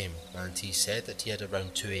the same, and he said that he had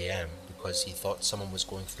around 2 AM because he thought someone was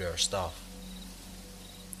going through our stuff.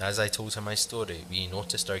 As I told him my story, we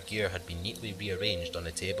noticed our gear had been neatly rearranged on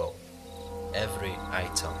the table. Every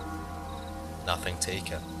item. Nothing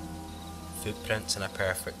taken. Footprints in a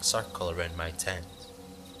perfect circle around my tent.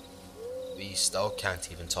 We still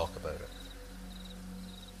can't even talk about it.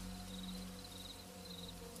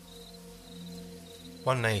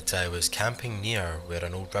 One night I was camping near where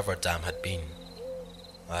an old river dam had been.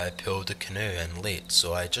 I pulled the canoe in late,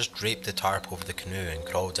 so I just draped the tarp over the canoe and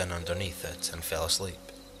crawled in underneath it and fell asleep.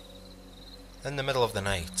 In the middle of the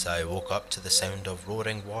night I woke up to the sound of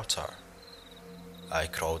roaring water. I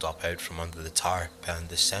crawled up out from under the tarp and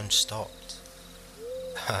the sound stopped.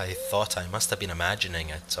 I thought I must have been imagining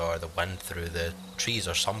it, or the wind through the trees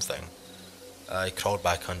or something. I crawled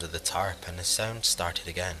back under the tarp and the sound started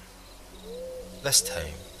again. This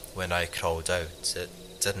time, when I crawled out, it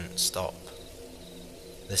didn't stop.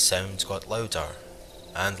 The sound got louder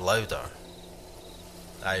and louder.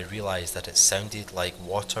 I realised that it sounded like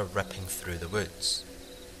water ripping through the woods.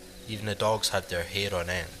 Even the dogs had their hair on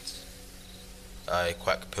end. I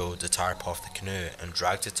quick pulled the tarp off the canoe and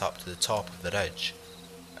dragged it up to the top of the ridge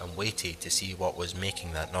and waited to see what was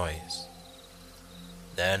making that noise.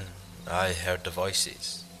 Then I heard the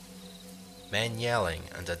voices. Men yelling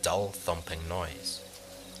and a dull thumping noise.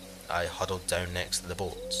 I huddled down next to the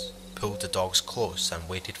boat, pulled the dogs close and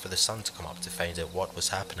waited for the sun to come up to find out what was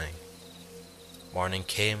happening. Morning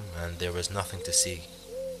came and there was nothing to see.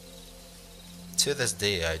 To this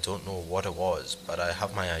day I don't know what it was, but I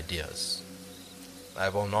have my ideas. I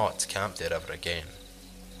will not camp there ever again.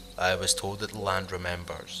 I was told that the land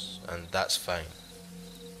remembers, and that's fine.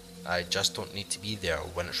 I just don't need to be there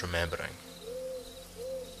when it's remembering.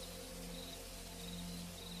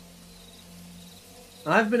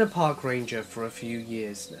 I've been a park ranger for a few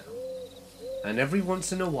years now, and every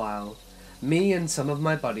once in a while, me and some of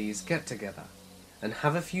my buddies get together and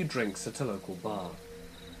have a few drinks at a local bar.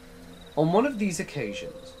 On one of these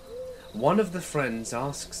occasions, one of the friends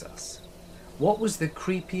asks us what was the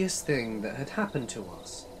creepiest thing that had happened to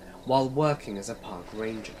us while working as a park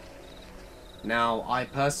ranger. Now, I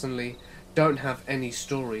personally don't have any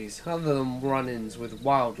stories other than run-ins with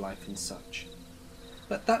wildlife and such.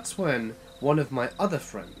 But that's when one of my other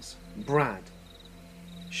friends, Brad,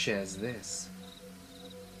 shares this.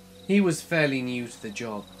 He was fairly new to the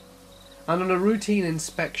job, and on a routine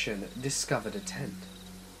inspection discovered a tent.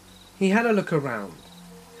 He had a look around.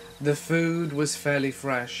 The food was fairly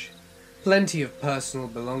fresh, plenty of personal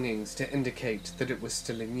belongings to indicate that it was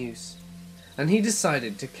still in use, and he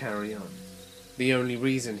decided to carry on. The only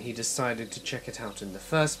reason he decided to check it out in the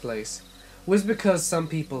first place was because some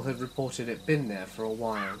people had reported it been there for a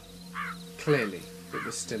while. Clearly, it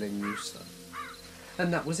was still in use though.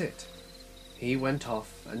 And that was it. He went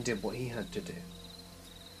off and did what he had to do.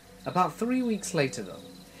 About 3 weeks later though,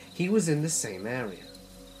 he was in the same area,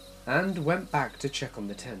 and went back to check on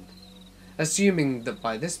the tent, assuming that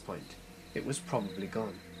by this point, it was probably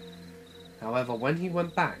gone. However, when he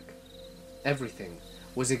went back, everything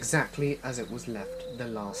was exactly as it was left the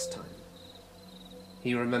last time.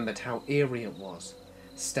 He remembered how eerie it was,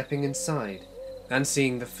 stepping inside and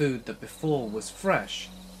seeing the food that before was fresh,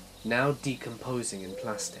 now decomposing in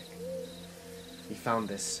plastic. He found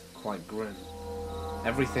this quite grim.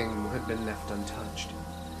 Everything had been left untouched,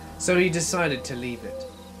 so he decided to leave it.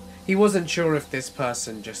 He wasn't sure if this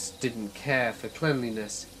person just didn't care for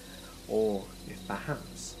cleanliness, or if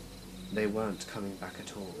perhaps they weren't coming back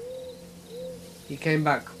at all. He came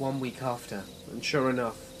back 1 week after, and sure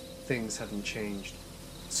enough, things hadn't changed.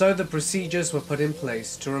 So the procedures were put in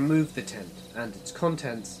place to remove the tent and its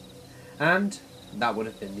contents, and that would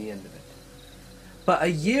have been the end of it. But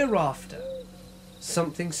a year after,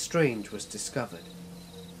 something strange was discovered.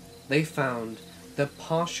 They found the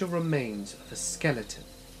partial remains of a skeleton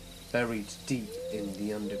buried deep in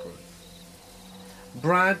the undergrowth.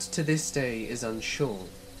 Brad to this day is unsure,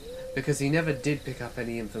 because he never did pick up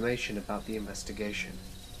any information about the investigation,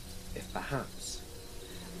 if perhaps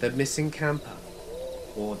the missing camper,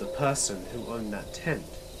 or the person who owned that tent,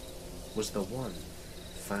 was the one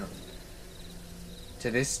found.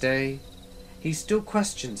 To this day, he still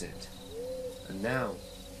questions it, and now,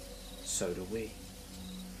 so do we.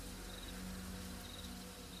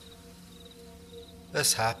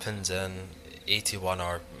 This happened in 81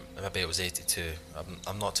 or maybe it was 82,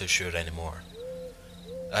 I'm not too sure anymore.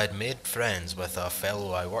 I'd made friends with a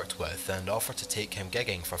fellow I worked with and offered to take him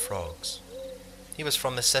gigging for frogs. He was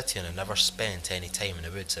from the city and had never spent any time in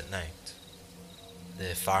the woods at night.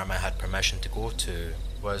 The farm I had permission to go to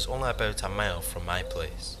was only about a mile from my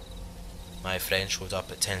place. My friend showed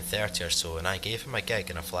up at 10:30 or so and I gave him a gig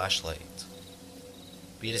and a flashlight.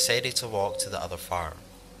 We decided to walk to the other farm.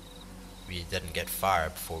 We didn't get far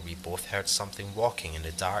before we both heard something walking in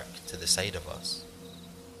the dark to the side of us.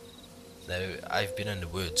 Now, I've been in the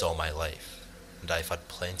woods all my life, and I've had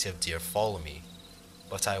plenty of deer follow me,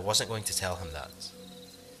 but I wasn't going to tell him that.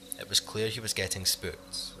 It was clear he was getting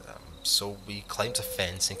spooked, so we climbed a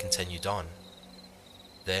fence and continued on.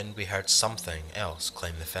 Then we heard something else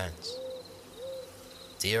climb the fence.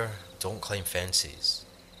 Deer don't climb fences.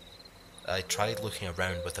 I tried looking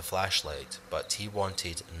around with a flashlight, but he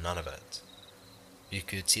wanted none of it. You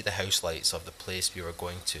could see the house lights of the place we were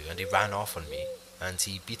going to, and he ran off on me. and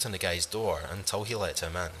he beat on the guy's door until he let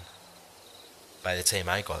him in. By the time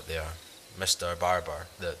I got there, Mr. Barber,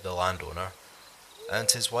 the landowner, and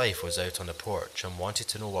his wife was out on the porch and wanted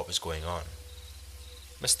to know what was going on.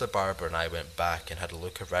 Mr. Barber and I went back and had a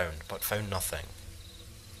look around, but found nothing.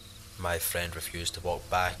 My friend refused to walk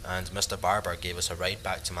back, and Mr. Barber gave us a ride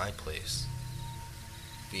back to my place.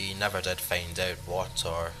 We never did find out what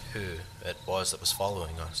or who it was that was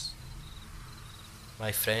following us.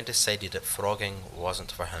 My friend decided that frogging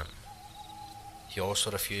wasn't for him. He also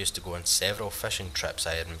refused to go on several fishing trips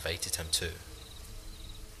I had invited him to.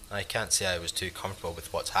 I can't say I was too comfortable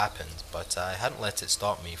with what happened, but I hadn't let it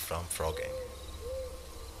stop me from frogging.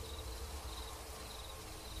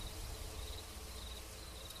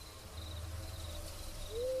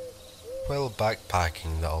 While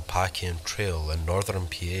backpacking the Alpakian Trail in northern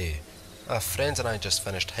PA, a friend and I just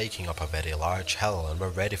finished hiking up a very large hill and were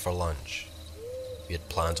ready for lunch. We had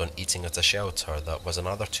planned on eating at a shelter that was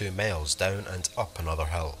another 2 miles down and up another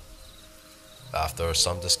hill. After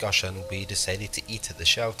some discussion, we decided to eat at the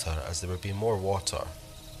shelter as there would be more water.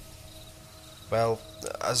 Well,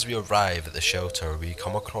 as we arrive at the shelter, we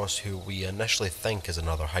come across who we initially think is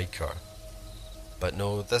another hiker. But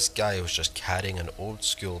no, this guy was just carrying an old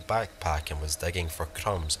school backpack and was digging for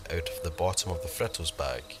crumbs out of the bottom of the Fritos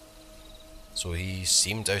bag. So he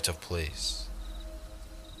seemed out of place.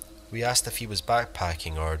 We asked if he was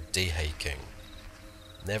backpacking or day hiking.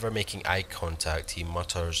 Never making eye contact, he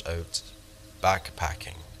mutters out,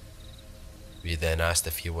 "Backpacking." We then asked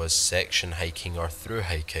if he was section hiking or through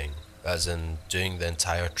hiking, as in doing the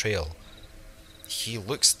entire trail. He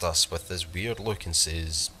looks at us with this weird look and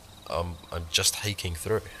says, I'm just hiking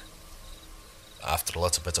through. After a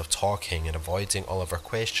little bit of talking and avoiding all of our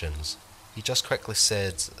questions, he just quickly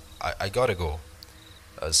said, I gotta go.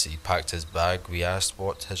 As he packed his bag, we asked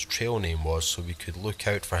what his trail name was so we could look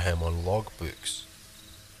out for him on logbooks.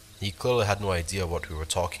 He clearly had no idea what we were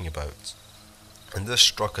talking about. And this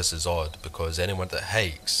struck us as odd because anyone that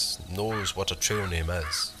hikes knows what a trail name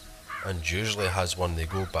is, and usually has one they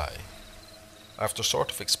go by. After sort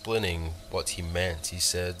of explaining what he meant, he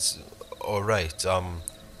said, "Alright,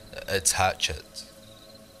 it's Hatchet."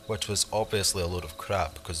 Which was obviously a load of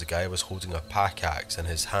crap because the guy was holding a pack axe in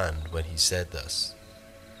his hand when he said this.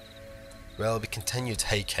 Well, we continued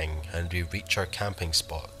hiking and we reached our camping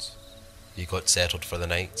spot. We got settled for the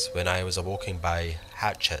night when I was awoken by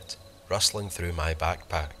Hatchet rustling through my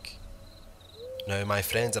backpack. Now, my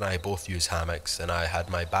friend and I both use hammocks, and I had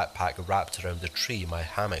my backpack wrapped around the tree my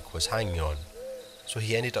hammock was hanging on, so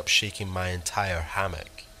he ended up shaking my entire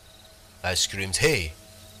hammock. I screamed, "Hey!"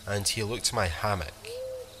 and he looked at my hammock,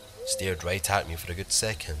 stared right at me for a good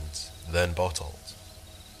second, then bottled.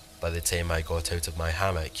 By the time I got out of my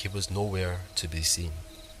hammock, he was nowhere to be seen.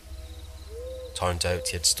 Turned out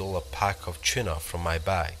he had stole a pack of tuna from my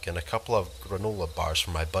bag and a couple of granola bars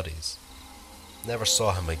from my buddies. Never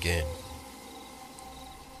saw him again.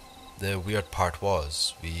 The weird part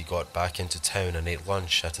was, we got back into town and ate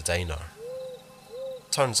lunch at a diner.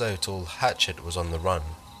 Turns out old Hatchet was on the run.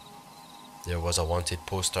 There was a wanted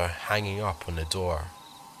poster hanging up on the door.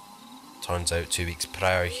 Turns out 2 weeks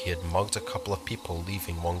prior he had mugged a couple of people,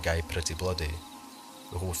 leaving one guy pretty bloody.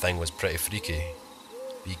 The whole thing was pretty freaky.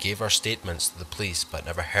 We gave our statements to the police but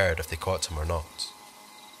never heard if they caught him or not.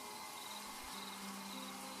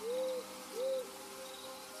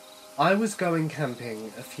 I was going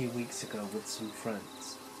camping a few weeks ago with some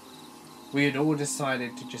friends. We had all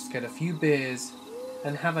decided to just get a few beers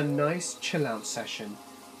and have a nice chill-out session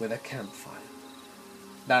with a campfire.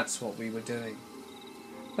 That's what we were doing.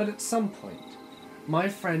 But at some point, my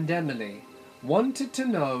friend Emily wanted to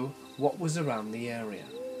know what was around the area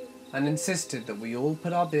and insisted that we all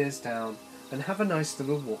put our beers down and have a nice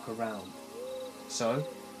little walk around. So,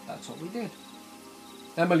 that's what we did.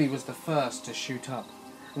 Emily was the first to shoot up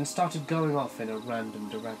and started going off in a random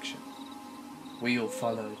direction. We all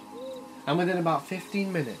followed, and within about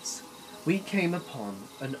 15 minutes, we came upon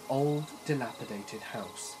an old, dilapidated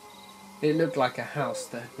house. It looked like a house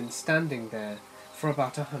that had been standing there for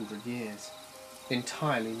about 100 years,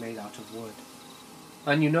 entirely made out of wood.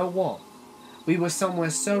 And you know what? We were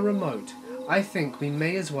somewhere so remote, I think we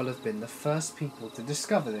may as well have been the first people to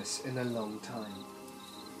discover this in a long time.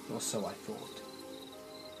 Or so I thought.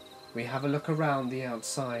 We have a look around the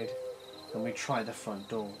outside, and we try the front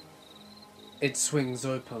door. It swings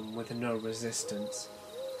open with no resistance.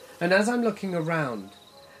 And as I'm looking around,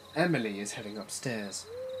 Emily is heading upstairs,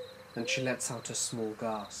 and she lets out a small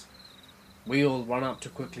gasp. We all run up to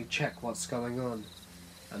quickly check what's going on,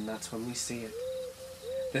 and that's when we see it.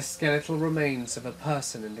 The skeletal remains of a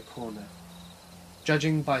person in the corner.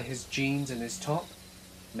 Judging by his jeans and his top,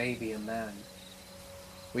 maybe a man.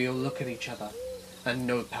 We all look at each other and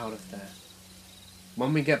nope out of there.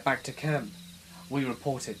 When we get back to camp, we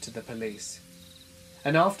report it to the police.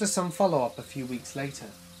 And after some follow-up a few weeks later,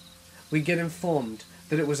 we get informed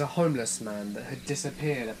that it was a homeless man that had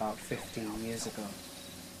disappeared about 15 years ago.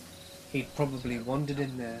 He'd probably wandered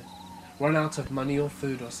in there, run out of money or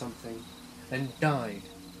food or something, and died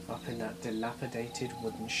up in that dilapidated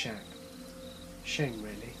wooden shack. Shame,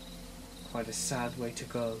 really. Quite a sad way to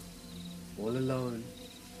go, all alone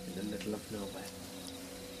in the middle of nowhere.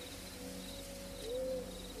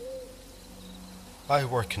 I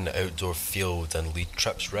work in the outdoor field and lead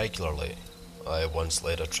trips regularly. I once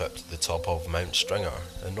led a trip to the top of Mount Stringer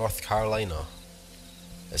in North Carolina.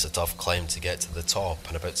 It's a tough climb to get to the top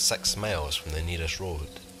and about 6 miles from the nearest road.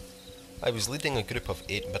 I was leading a group of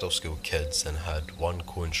 8 middle school kids and had one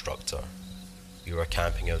co-instructor. We were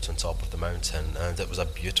camping out on top of the mountain and it was a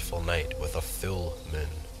beautiful night with a full moon.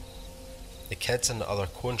 The kids and the other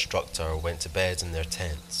co-instructor went to bed in their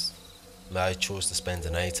tents. I chose to spend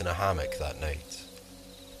the night in a hammock that night.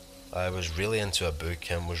 I was really into a book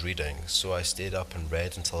and was reading, so I stayed up and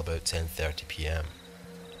read until about 10:30 p.m.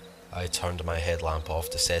 I turned my headlamp off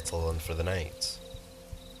to settle in for the night.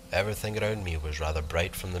 Everything around me was rather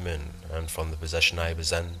bright from the moon, and from the position I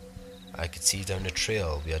was in, I could see down the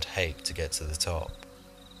trail we had hiked to get to the top.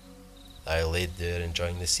 I laid there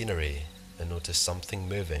enjoying the scenery and noticed something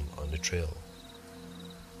moving on the trail.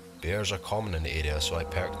 Bears are common in the area, so I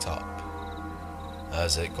perked up.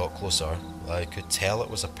 As it got closer, I could tell it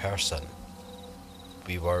was a person.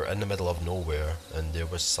 We were in the middle of nowhere, and there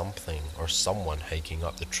was something or someone hiking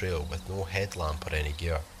up the trail with no headlamp or any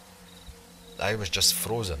gear. I was just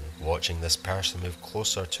frozen, watching this person move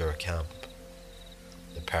closer to our camp.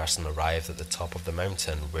 The person arrived at the top of the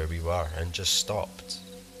mountain where we were and just stopped.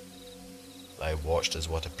 I watched as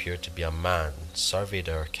what appeared to be a man surveyed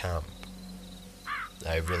our camp.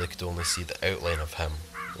 I really could only see the outline of him,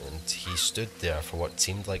 and he stood there for what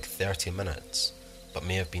seemed like 30 minutes, but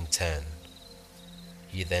may have been 10.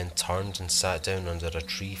 He then turned and sat down under a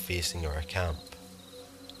tree facing our camp.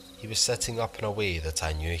 He was sitting up in a way that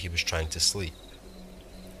I knew he was trying to sleep.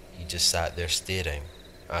 He just sat there staring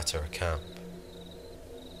at our camp.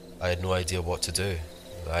 I had no idea what to do.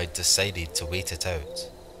 I decided to wait it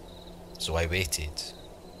out. So I waited,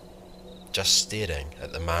 just staring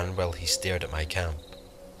at the man while he stared at my camp.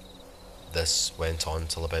 This went on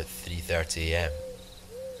till about 3:30 a.m.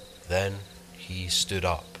 Then he stood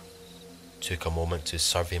up, took a moment to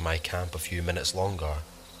survey my camp a few minutes longer,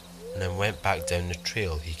 and then went back down the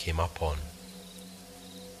trail he came up on.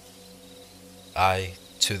 I,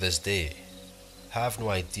 to this day, have no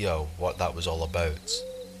idea what that was all about,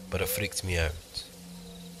 but it freaked me out.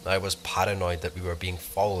 I was paranoid that we were being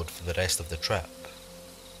followed for the rest of the trip.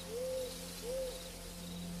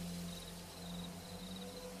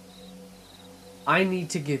 I need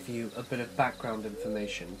to give you a bit of background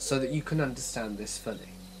information so that you can understand this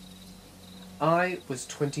fully. I was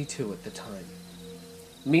 22 at the time.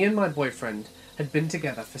 Me and my boyfriend had been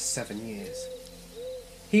together for 7 years.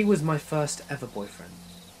 He was my first ever boyfriend.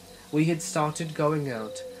 We had started going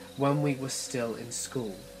out when we were still in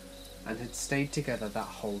school and had stayed together that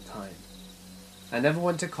whole time. I never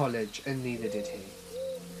went to college and neither did he.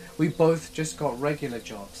 We both just got regular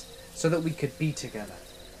jobs so that we could be together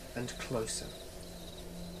and closer.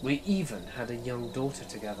 We even had a young daughter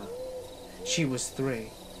together. She was 3.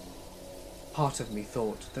 Part of me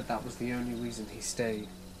thought that that was the only reason he stayed,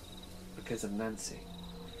 because of Nancy.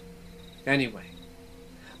 Anyway,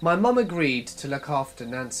 my mum agreed to look after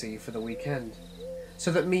Nancy for the weekend,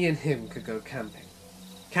 so that me and him could go camping.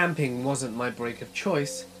 Camping wasn't my break of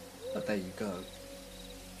choice, but there you go.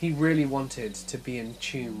 He really wanted to be in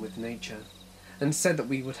tune with nature, and said that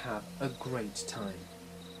we would have a great time.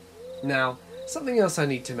 Now, something else I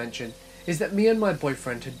need to mention is that me and my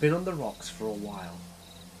boyfriend had been on the rocks for a while.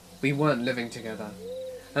 We weren't living together,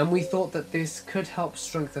 and we thought that this could help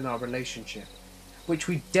strengthen our relationship, which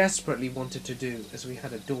we desperately wanted to do as we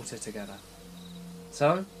had a daughter together.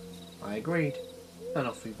 So, I agreed, and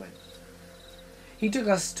off we went. He took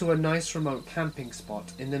us to a nice remote camping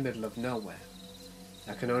spot in the middle of nowhere.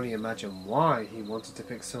 I can only imagine why he wanted to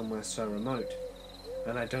pick somewhere so remote,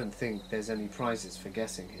 and I don't think there's any prizes for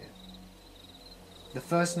guessing here. The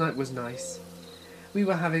first night was nice. We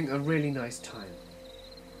were having a really nice time.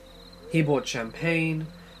 He bought champagne,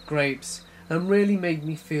 grapes, and really made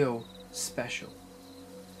me feel special.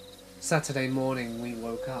 Saturday morning we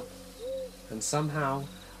woke up, and somehow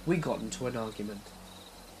we got into an argument,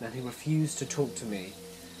 and he refused to talk to me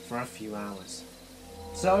for a few hours.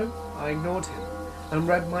 So I ignored him and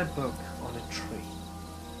read my book on a tree.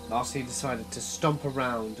 Last he decided to stomp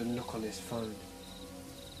around and look on his phone.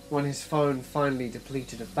 when his phone finally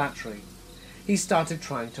depleted of battery, he started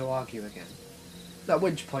trying to argue again, at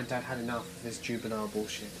which point I'd had enough of his juvenile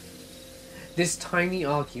bullshit. This tiny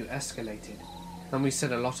argue escalated, and we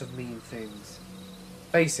said a lot of mean things.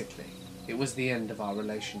 Basically, it was the end of our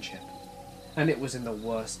relationship, and it was in the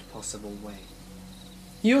worst possible way.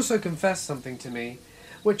 He also confessed something to me,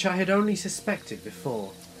 which I had only suspected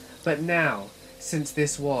before, but now, since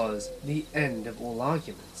this was the end of all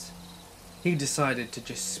arguments, he decided to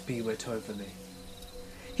just spew it over me.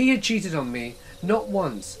 He had cheated on me not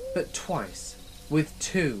once, but twice, with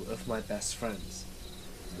 2 of my best friends.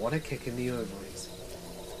 What a kick in the ovaries.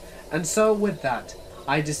 And so with that,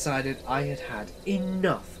 I decided I had had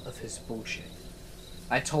enough of his bullshit.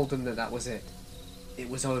 I told him that that was it. It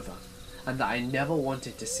was over, and that I never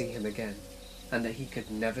wanted to see him again, and that he could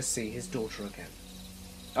never see his daughter again.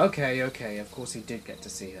 Okay, of course he did get to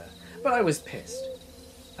see her, but I was pissed.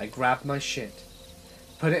 I grabbed my shit,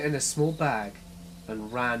 put it in a small bag,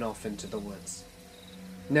 and ran off into the woods.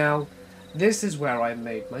 Now, this is where I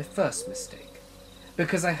made my first mistake,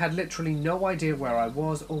 because I had literally no idea where I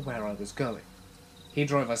was or where I was going. He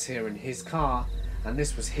drove us here in his car, and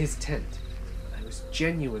this was his tent. I was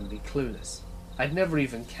genuinely clueless. I'd never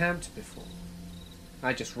even camped before.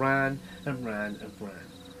 I just ran and ran and ran,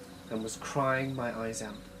 and was crying my eyes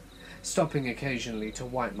out, stopping occasionally to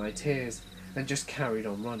wipe my tears, and just carried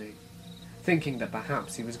on running, thinking that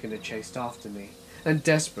perhaps he was going to chase after me, and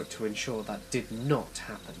desperate to ensure that did not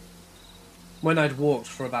happen. When I'd walked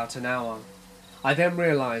for about an hour, I then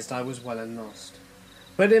realised I was well and lost,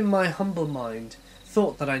 but in my humble mind,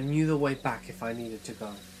 thought that I knew the way back if I needed to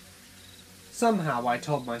go. Somehow I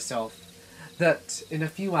told myself that in a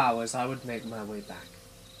few hours I would make my way back.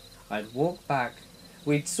 I'd walk back,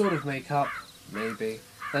 we'd sort of make up, maybe,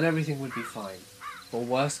 and everything would be fine. Or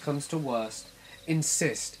worst comes to worst,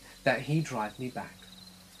 insist that he drive me back.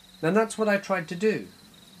 And that's what I tried to do.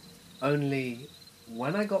 Only,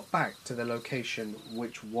 when I got back to the location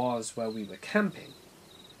which was where we were camping,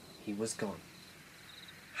 he was gone.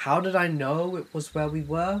 How did I know it was where we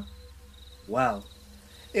were? Well,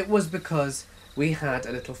 it was because we had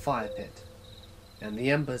a little fire pit, and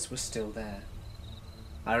the embers were still there.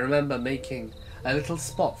 I remember making a little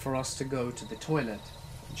spot for us to go to the toilet,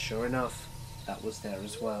 and sure enough, that was there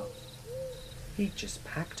as well. He just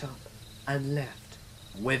packed up and left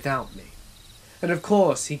without me. And of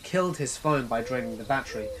course, he killed his phone by draining the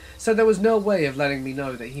battery, so there was no way of letting me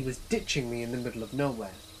know that he was ditching me in the middle of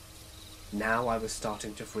nowhere. Now I was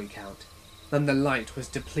starting to freak out, and the light was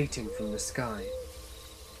depleting from the sky.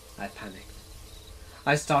 I panicked.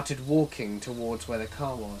 I started walking towards where the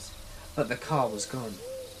car was, but the car was gone.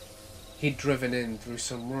 He'd driven in through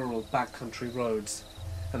some rural backcountry roads,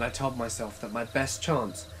 and I told myself that my best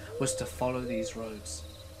chance was to follow these roads.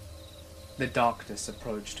 The darkness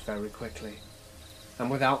approached very quickly, and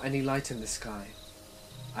without any light in the sky,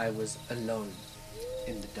 I was alone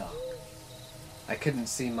in the dark. I couldn't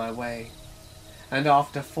see my way, and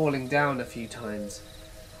after falling down a few times,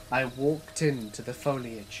 I walked into the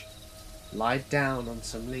foliage, lied down on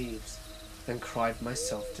some leaves, and cried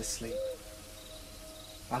myself to sleep.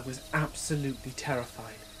 I was absolutely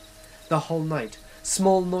terrified. The whole night,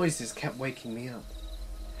 small noises kept waking me up.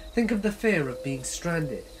 Think of the fear of being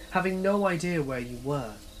stranded, having no idea where you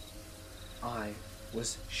were. I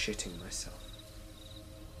was shitting myself.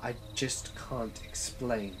 I just can't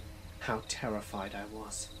explain how terrified I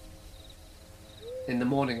was. In the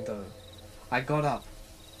morning, though, I got up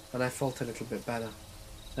and I felt a little bit better,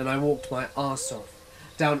 and I walked my arse off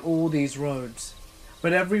down all these roads,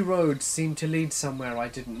 but every road seemed to lead somewhere I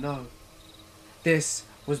didn't know. This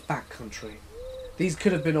was backcountry. These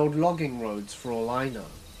could have been old logging roads for all I know,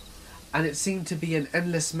 and it seemed to be an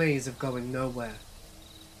endless maze of going nowhere.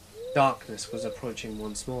 Darkness was approaching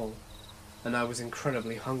once more, and I was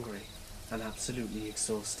incredibly hungry and absolutely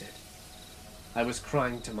exhausted. I was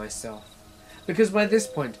crying to myself, because by this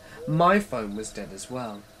point my phone was dead as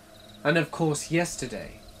well. And of course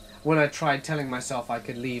yesterday, when I tried telling myself I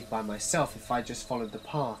could leave by myself if I just followed the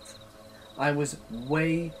path, I was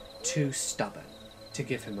way too stubborn to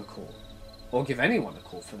give him a call, or give anyone a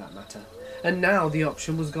call for that matter, and now the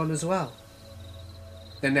option was gone as well.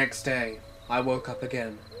 The next day, I woke up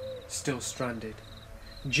again, still stranded,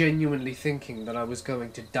 genuinely thinking that I was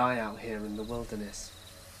going to die out here in the wilderness,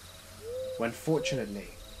 when fortunately,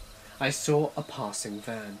 I saw a passing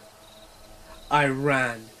van. I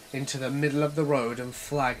ran into the middle of the road and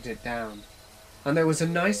flagged it down, and there was a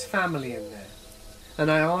nice family in there,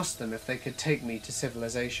 and I asked them if they could take me to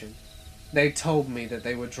civilization. They told me that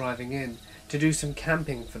they were driving in to do some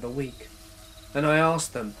camping for the week, and I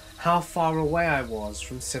asked them how far away I was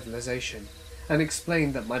from civilization, and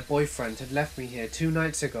explained that my boyfriend had left me here 2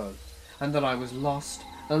 nights ago and that I was lost,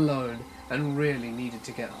 alone, and really needed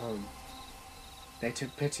to get home. They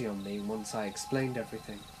took pity on me once I explained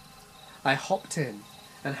everything. I hopped in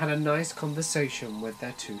and had a nice conversation with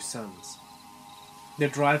their 2 sons. The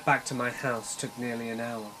drive back to my house took nearly an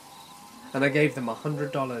hour, and I gave them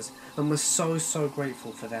 $100 and was so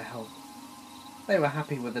grateful for their help. They were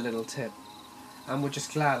happy with the little tip and were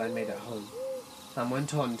just glad I made it home, and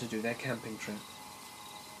went on to do their camping trip.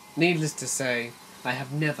 Needless to say, I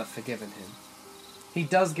have never forgiven him. He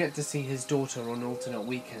does get to see his daughter on alternate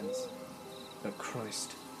weekends, but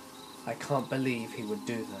Christ, I can't believe he would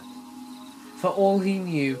do that. For all he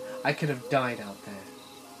knew, I could have died out there.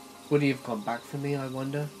 Would he have gone back for me, I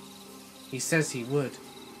wonder? He says he would,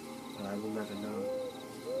 but I will never know.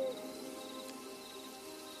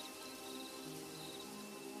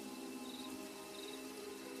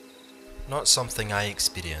 Not something I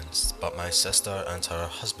experienced, but my sister and her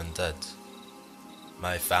husband did.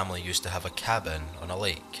 My family used to have a cabin on a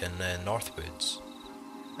lake in the Northwoods.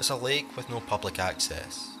 It's a lake with no public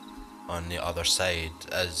access. On the other side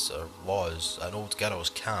is, or was, an old girls'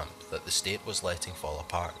 camp that the state was letting fall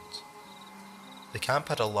apart. The camp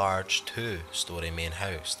had a large 2-story main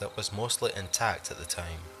house that was mostly intact at the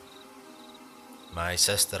time. My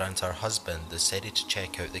sister and her husband decided to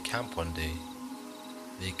check out the camp one day.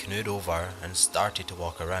 They canoed over and started to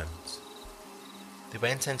walk around. They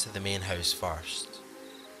went into the main house first.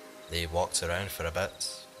 They walked around for a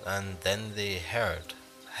bit, and then they heard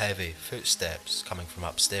heavy footsteps coming from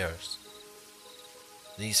upstairs.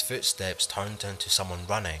 These footsteps turned into someone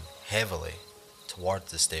running heavily toward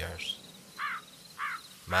the stairs.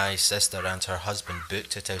 My sister and her husband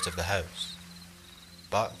booked it out of the house,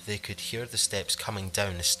 but they could hear the steps coming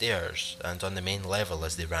down the stairs and on the main level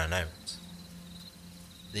as they ran out.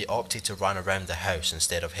 They opted to run around the house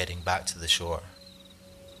instead of heading back to the shore.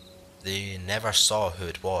 They never saw who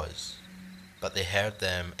it was, but they heard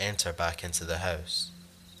them enter back into the house,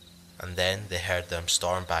 and then they heard them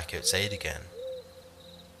storm back outside again.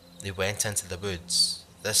 They went into the woods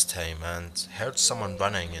this time and heard someone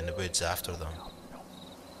running in the woods after them.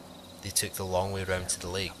 They took the long way round to the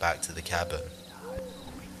lake back to the cabin.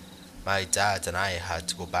 My dad and I had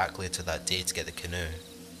to go back later that day to get the canoe.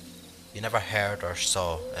 We never heard or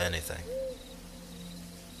saw anything.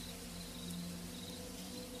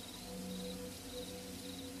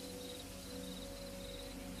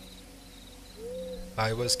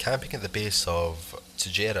 I was camping at the base of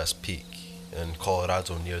Tijeras Peak in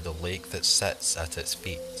Colorado near the lake that sits at its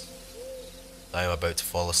feet. I am about to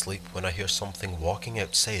fall asleep when I hear something walking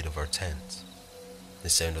outside of our tent. The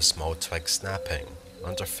sound of small twigs snapping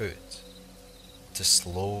underfoot. It is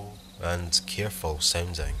slow and careful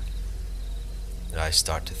sounding. I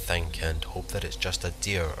start to think and hope that it's just a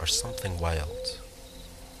deer or something wild.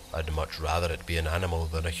 I'd much rather it be an animal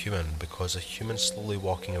than a human, because a human slowly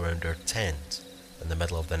walking around our tent in the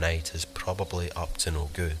middle of the night is probably up to no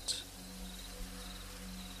good.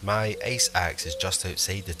 My ice axe is just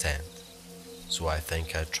outside the tent, so I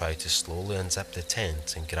think I'd try to slowly unzip the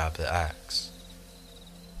tent and grab the axe.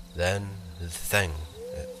 Then the thing,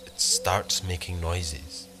 it starts making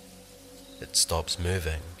noises. It stops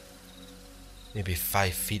moving, maybe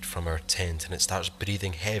 5 feet from our tent, and it starts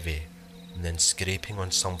breathing heavy and then scraping on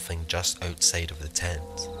something just outside of the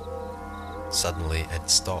tent. Suddenly it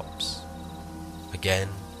stops. Again,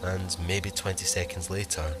 and maybe 20 seconds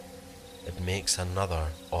later, it makes another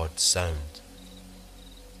odd sound.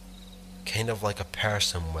 Kind of like a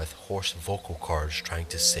person with hoarse vocal cords trying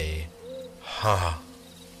to say, "Ha,"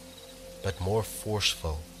 but more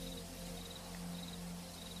forceful.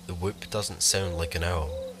 The whoop doesn't sound like an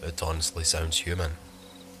owl, it honestly sounds human.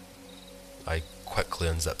 I quickly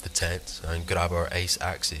unzip the tent and grab our ice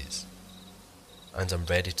axes, and I'm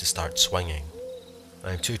ready to start swinging.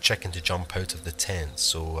 I'm too chicken to jump out of the tent,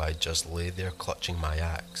 so I just lay there clutching my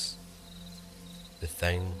axe. The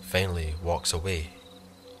thing finally walks away,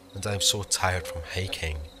 and I'm so tired from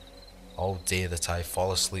hiking all day that I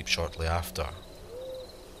fall asleep shortly after.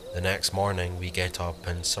 The next morning we get up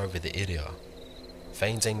and survey the area,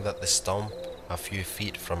 finding that the stump a few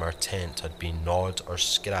feet from our tent had been gnawed or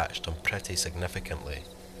scratched on pretty significantly.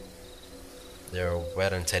 There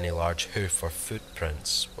weren't any large hoof or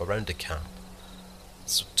footprints around the camp,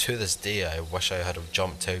 so to this day I wish I had have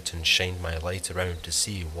jumped out and shined my light around to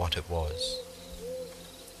see what it was.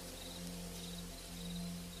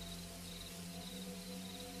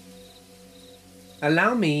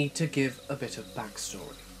 Allow me to give a bit of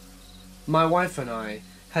backstory. My wife and I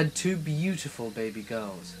had 2 beautiful baby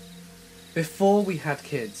girls. Before we had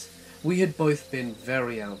kids, we had both been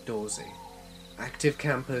very outdoorsy, active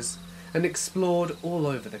campers, and explored all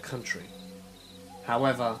over the country.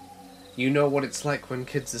 However, you know what it's like when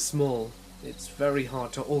kids are small. It's very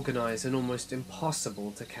hard to organize and almost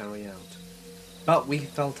impossible to carry out. But we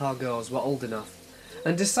felt our girls were old enough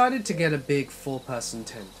and decided to get a big 4-person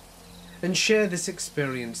tent and share this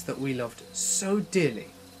experience that we loved so dearly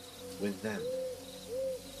with them.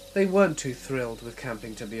 They weren't too thrilled with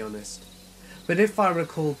camping, to be honest, but if I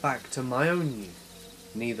recall back to my own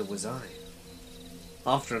youth, neither was I.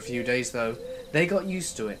 After a few days though, they got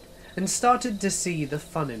used to it and started to see the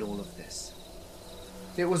fun in all of this.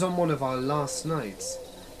 It was on one of our last nights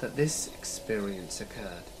that this experience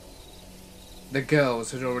occurred. The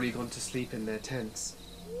girls had already gone to sleep in their tents,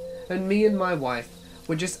 and me and my wife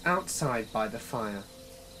were just outside by the fire,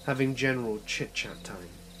 having general chit-chat time.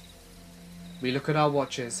 We look at our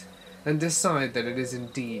watches and decide that it is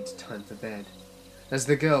indeed time for bed, as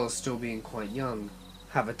the girls, still being quite young,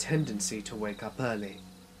 have a tendency to wake up early.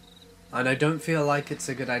 And I don't feel like it's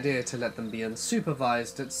a good idea to let them be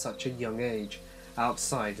unsupervised at such a young age,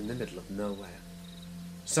 outside in the middle of nowhere.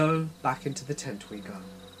 So, back into the tent we go.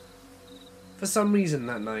 For some reason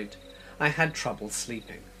that night, I had trouble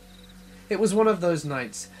sleeping. It was one of those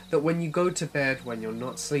nights that when you go to bed when you're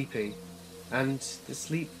not sleepy, and the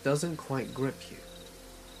sleep doesn't quite grip you.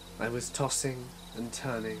 I was tossing and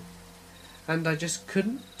turning, and I just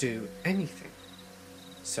couldn't do anything.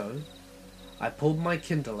 So, I pulled my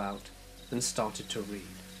Kindle out and started to read,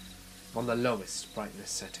 on the lowest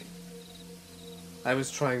brightness setting. I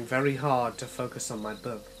was trying very hard to focus on my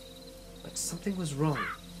book, but something was wrong.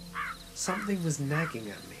 Something was nagging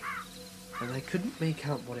at me, and I couldn't make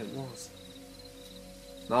out what it was.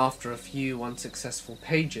 After a few unsuccessful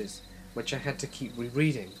pages, which I had to keep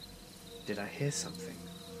rereading, did I hear something?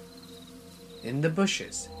 In the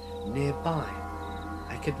bushes, nearby,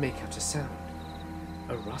 I could make out a sound.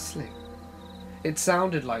 A rustling. It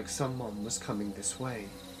sounded like someone was coming this way,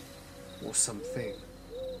 or something.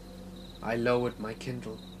 I lowered my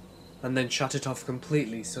Kindle, and then shut it off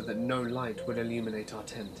completely so that no light would illuminate our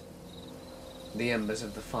tent. The embers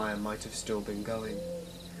of the fire might have still been going,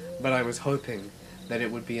 but I was hoping that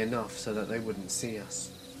it would be enough so that they wouldn't see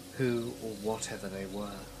us, who or whatever they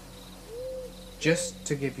were. Just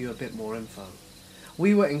to give you a bit more info,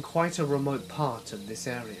 we were in quite a remote part of this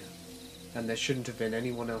area, and there shouldn't have been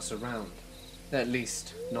anyone else around, at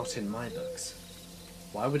least not in my books.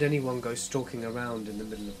 Why would anyone go stalking around in the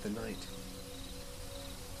middle of the night?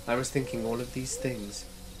 I was thinking all of these things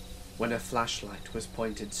when a flashlight was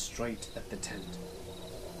pointed straight at the tent.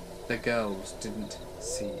 The girls didn't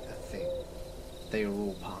see a thing. They were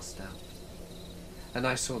all passed out. And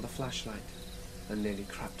I saw the flashlight and nearly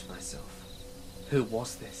crapped myself. Who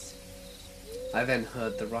was this? I then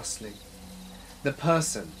heard the rustling. The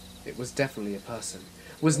person, it was definitely a person,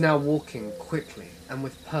 was now walking quickly and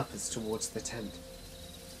with purpose towards the tent.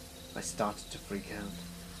 I started to freak out.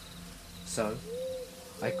 So,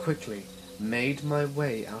 I quickly made my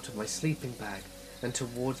way out of my sleeping bag and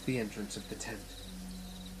towards the entrance of the tent,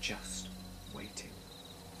 just waiting.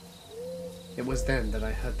 It was then that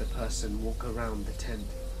I heard the person walk around the tent.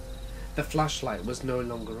 The flashlight was no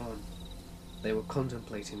longer on. They were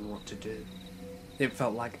contemplating what to do. It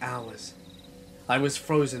felt like hours. I was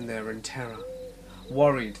frozen there in terror,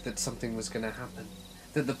 worried that something was going to happen,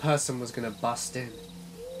 that the person was going to bust in.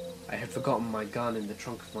 I had forgotten my gun in the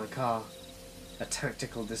trunk of my car. A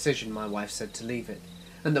tactical decision, my wife said, to leave it,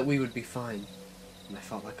 and that we would be fine, and I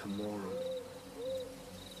felt like a moron.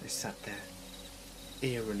 I sat there,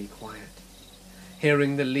 eerily quiet,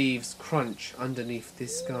 hearing the leaves crunch underneath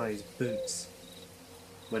this guy's boots,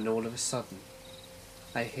 when all of a sudden,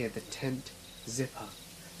 I hear the tent zipper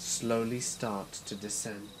slowly start to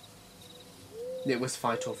descend. It was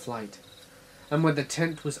fight or flight, and when the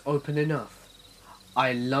tent was open enough,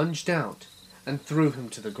 I lunged out and threw him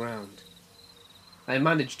to the ground. I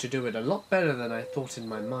managed to do it a lot better than I thought in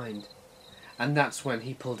my mind, and that's when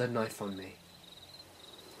he pulled a knife on me.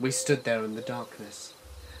 We stood there in the darkness,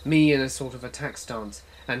 me in a sort of attack stance,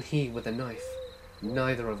 and he with a knife,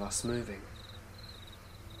 neither of us moving.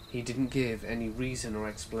 He didn't give any reason or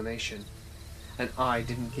explanation, and I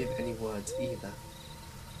didn't give any words either.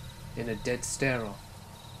 In a dead stare-off,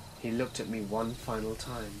 he looked at me one final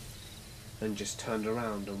time, and just turned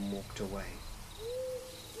around and walked away.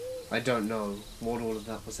 I don't know what all of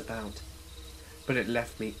that was about, but it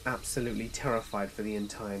left me absolutely terrified for the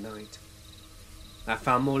entire night. I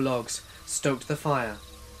found more logs, stoked the fire,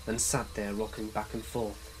 and sat there rocking back and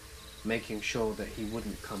forth, making sure that he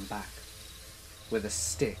wouldn't come back, with a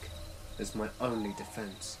stick as my only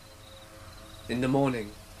defense. In the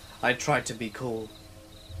morning, I tried to be cool,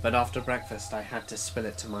 but after breakfast I had to spill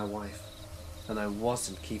it to my wife, and I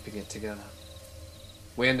wasn't keeping it together.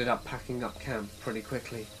 We ended up packing up camp pretty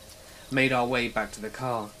quickly, made our way back to the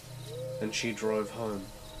car, and she drove home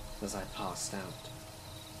as I passed out.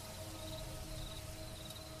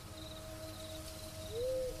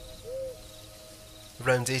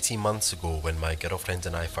 Around 18 months ago, when my girlfriend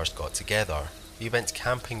and I first got together, we went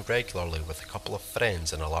camping regularly with a couple of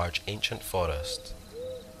friends in a large ancient forest.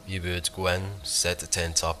 We would go in, set the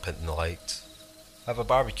tent up in the light, have a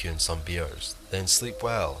barbecue and some beers, then sleep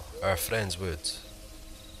well, our friends would.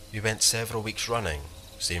 We went several weeks running,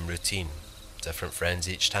 same routine, different friends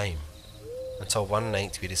each time, until one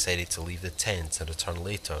night we decided to leave the tent and return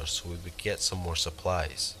later so we would get some more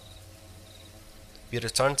supplies. We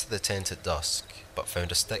returned to the tent at dusk, but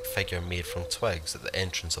found a stick figure made from twigs at the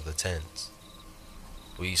entrance of the tent.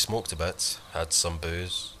 We smoked a bit, had some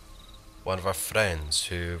booze. One of our friends,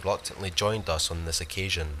 who reluctantly joined us on this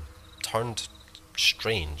occasion, turned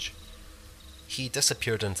strange. He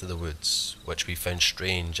disappeared into the woods, which we found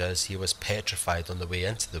strange as he was petrified on the way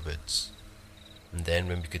into the woods. And then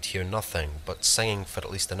when we could hear nothing but singing for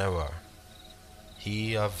at least an hour,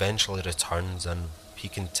 he eventually returned and he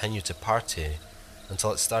continued to party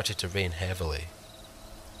until it started to rain heavily,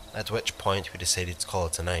 at which point we decided to call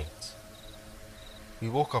it a night. We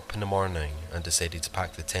woke up in the morning and decided to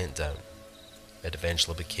pack the tent down. It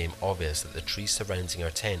eventually became obvious that the trees surrounding our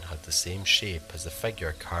tent had the same shape as the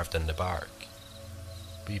figure carved in the bark.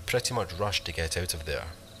 We pretty much rushed to get out of there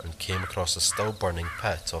and came across a still burning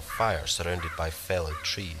pit of fire surrounded by felled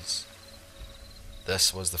trees.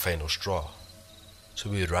 This was the final straw, so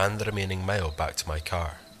we ran the remaining mile back to my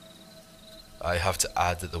car. I have to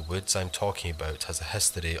add that the woods I'm talking about has a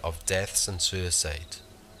history of deaths and suicide,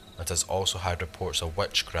 and has also had reports of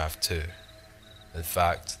witchcraft too. In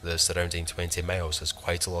fact, the surrounding 20 miles has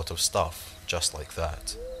quite a lot of stuff just like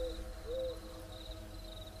that.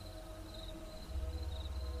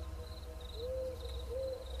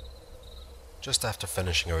 Just after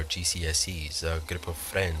finishing our GCSEs, a group of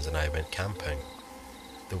friends and I went camping.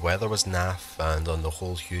 The weather was naff, and on the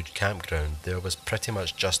whole huge campground there was pretty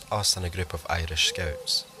much just us and a group of Irish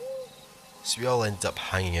scouts. So we all ended up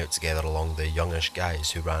hanging out together along the youngish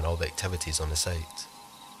guys who ran all the activities on the site.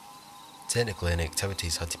 Technically any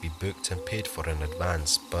activities had to be booked and paid for in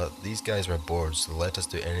advance, but these guys were bored so they let us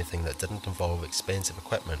do anything that didn't involve expensive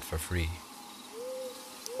equipment for free.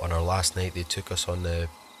 On our last night they took us on the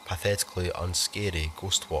pathetically unscary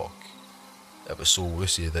ghost walk. It was so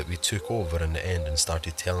wussy that we took over in the end and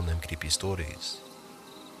started telling them creepy stories.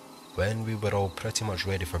 When we were all pretty much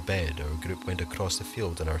ready for bed, our group went across the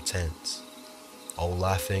field in our tents, all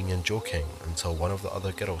laughing and joking until one of the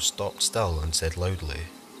other girls stopped still and said loudly,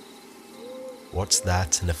 "What's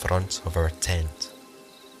that in the front of our tent?"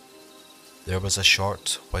 There was a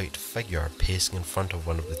short, white figure pacing in front of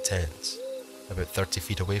one of the tents, about 30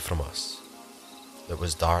 feet away from us. It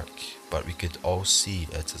was dark, but we could all see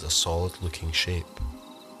it as a solid-looking shape.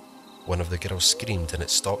 One of the girls screamed and it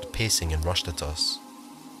stopped pacing and rushed at us.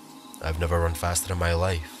 I've never run faster in my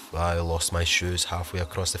life. I lost my shoes halfway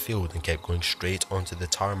across the field and kept going straight onto the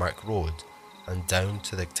tarmac road and down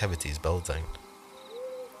to the activities building.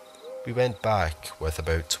 We went back with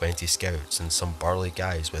about 20 scouts and some burly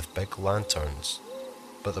guys with big lanterns,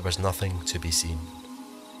 but there was nothing to be seen.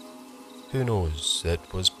 Who knows, it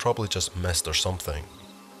was probably just mist or something,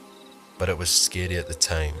 but it was scary at the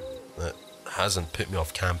time. It hasn't put me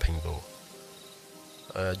off camping though.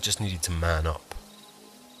 I just needed to man up.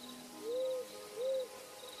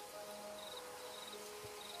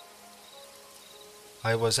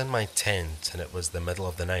 I was in my tent and it was the middle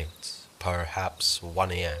of the night, perhaps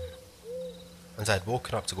 1 AM, and I'd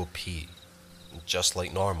woken up to go pee, just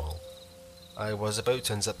like normal. I was about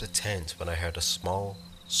to unzip the tent when I heard a small,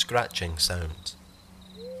 scratching sound,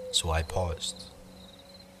 so I paused.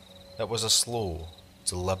 It was a slow,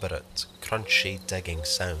 deliberate, crunchy digging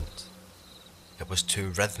sound. It was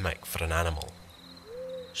too rhythmic for an animal,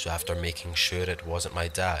 so after making sure it wasn't my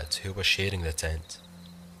dad who was sharing the tent,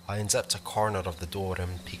 I unzipped a corner of the door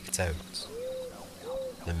and peeked out.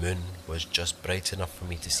 The moon was just bright enough for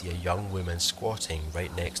me to see a young woman squatting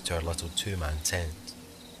right next to our little two-man tent,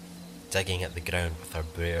 digging at the ground with her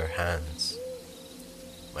bare hands.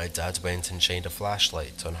 My dad went and shined a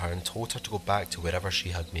flashlight on her and told her to go back to wherever she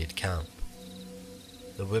had made camp.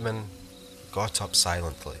 The woman got up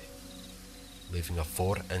silently, leaving a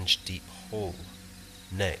 4-inch deep hole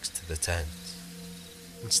next to the tent,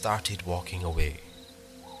 and started walking away.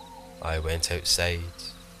 I went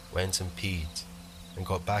outside, went and peed, and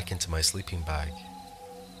got back into my sleeping bag.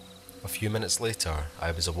 A few minutes later,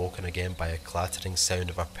 I was awoken again by a clattering sound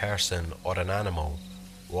of a person or an animal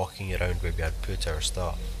walking around where we had put our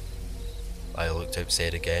stuff. I looked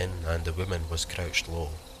outside again, and the woman was crouched low,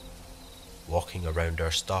 walking around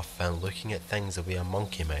her stuff and looking at things the way a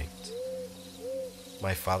monkey might.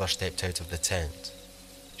 My father stepped out of the tent,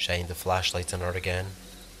 shined the flashlight on her again,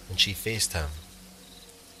 and she faced him.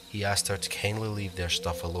 He asked her to kindly leave their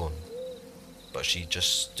stuff alone, but she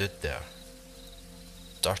just stood there,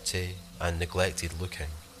 dirty and neglected looking,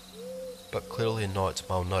 but clearly not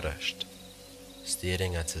malnourished,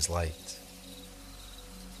 staring at his light.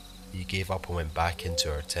 He gave up and went back into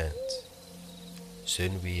her tent.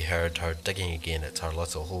 Soon we heard her digging again at her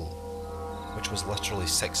little hole, which was literally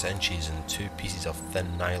 6 inches and 2 pieces of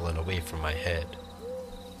thin nylon away from my head.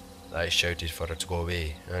 I shouted for her to go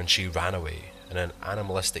away, and she ran away in an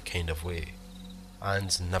animalistic kind of way,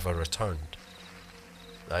 and never returned.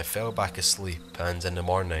 I fell back asleep, and in the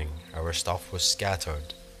morning our stuff was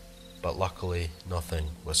scattered, but luckily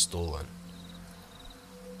nothing was stolen.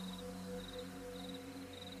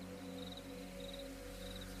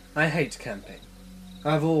 I hate camping.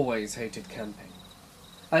 I've always hated camping.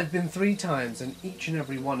 I've been 3 times and each and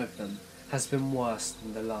every one of them has been worse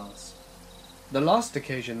than the last. The last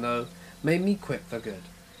occasion, though, made me quit for good,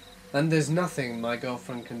 and there's nothing my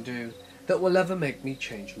girlfriend can do that will ever make me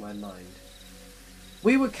change my mind.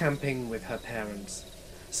 We were camping with her parents,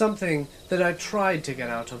 something that I tried to get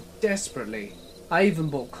out of desperately. I even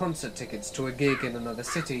bought concert tickets to a gig in another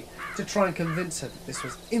city to try and convince her that this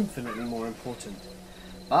was infinitely more important.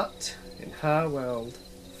 But, in her world,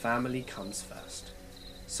 family comes first.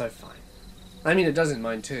 So fine. I mean, it does in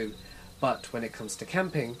mine too, but when it comes to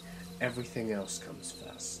camping, everything else comes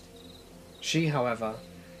first. She, however,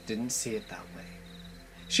 didn't see it that way.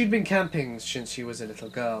 She'd been camping since she was a little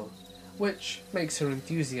girl, which makes her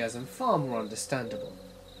enthusiasm far more understandable.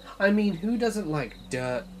 I mean, who doesn't like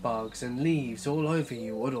dirt, bugs, and leaves all over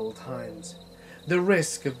you at all times? The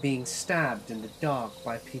risk of being stabbed in the dark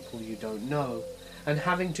by people you don't know, and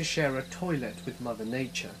having to share a toilet with Mother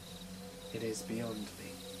Nature. It is beyond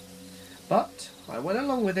me. But I went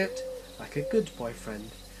along with it like a good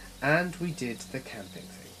boyfriend, and we did the camping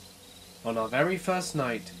thing. On our very first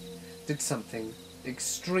night, did something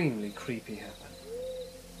extremely creepy happen.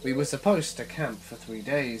 We were supposed to camp for 3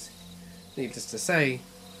 days. Needless to say,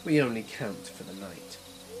 we only camped for the night.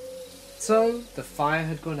 So the fire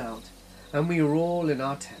had gone out, and we were all in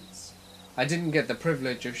our tents. I didn't get the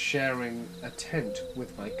privilege of sharing a tent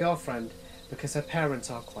with my girlfriend because her parents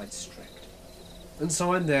are quite strict. And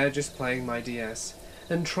so I'm there just playing my DS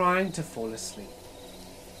and trying to fall asleep,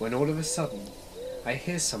 when all of a sudden I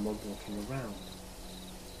hear someone walking around.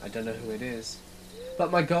 I don't know who it is, but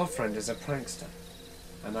my girlfriend is a prankster,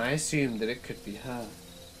 and I assumed that it could be her.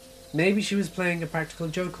 Maybe she was playing a practical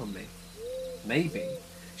joke on me. Maybe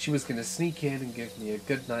she was going to sneak in and give me a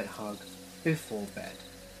goodnight hug before bed.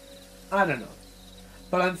 I don't know,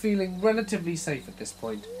 but I'm feeling relatively safe at this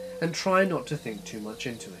point and try not to think too much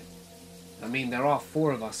into it. I mean, there are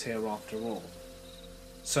 4 of us here after all.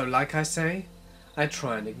 So like I say, I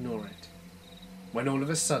try and ignore it, when all of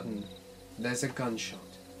a sudden there's a gunshot,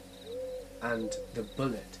 and the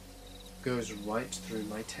bullet goes right through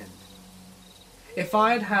my tent. If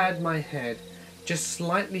I had had my head just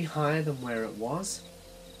slightly higher than where it was,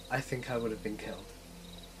 I think I would have been killed.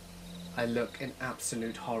 I look in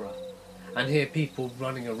absolute horror and hear people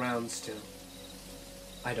running around still.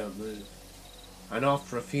 I don't move, and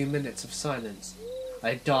after a few minutes of silence,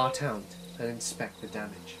 I dart out and inspect the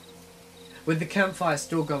damage. With the campfire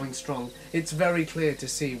still going strong, it's very clear to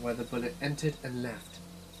see where the bullet entered and left,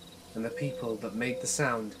 and the people that made the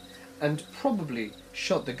sound and probably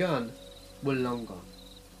shot the gun were long gone.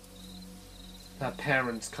 Her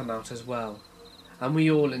parents come out as well, and we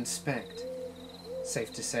all inspect.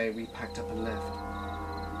 Safe to say we packed up and left.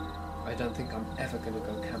 I don't think I'm ever going to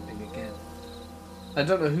go camping again. I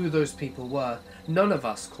don't know who those people were. None of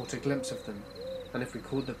us caught a glimpse of them, and if we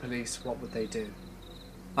called the police, what would they do?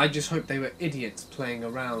 I just hope they were idiots playing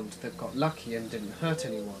around that got lucky and didn't hurt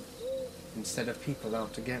anyone, instead of people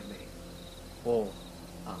out to get me. Or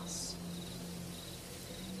us.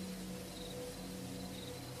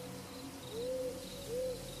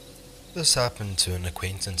 This happened to an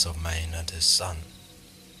acquaintance of mine and his son.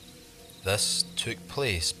 This took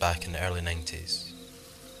place back in the early 90s.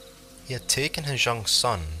 He had taken his young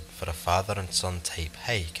son for a father and son type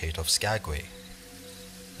hike out of Skagway.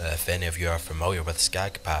 If any of you are familiar with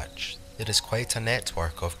Skag Patch, there is quite a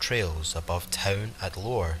network of trails above town at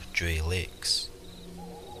Lower Dewey Lakes.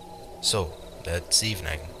 So, it's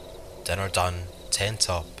evening, dinner done, tent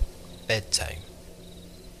up, bedtime.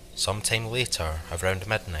 Sometime later, around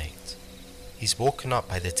midnight, he's woken up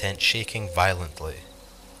by the tent shaking violently.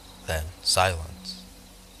 Then silence.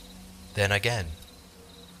 Then again.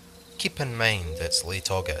 Keep in mind it's late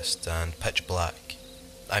August and pitch black.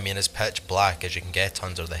 I mean as pitch black as you can get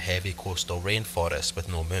under the heavy coastal rainforest with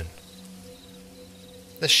no moon.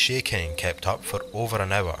 This shaking kept up for over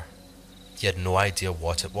an hour. He had no idea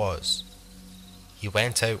what it was. He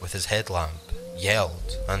went out with his headlamp,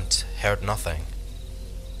 yelled, and heard nothing.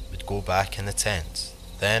 Would go back in the tent,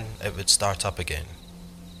 then it would start up again.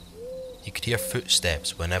 He could hear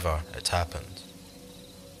footsteps whenever it happened.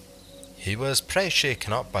 He was pretty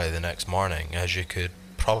shaken up by the next morning, as you could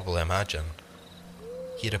probably imagine.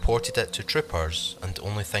 He reported it to troopers, and the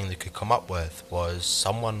only thing they could come up with was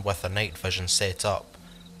someone with a night vision set up,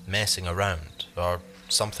 messing around, or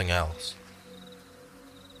something else.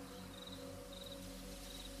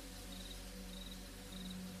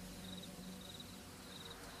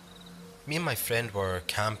 Me and my friend were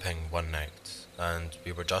camping one night, and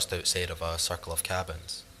we were just outside of a circle of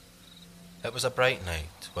cabins. It was a bright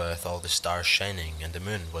night, with all the stars shining and the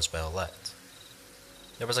moon was well lit.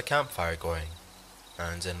 There was a campfire going,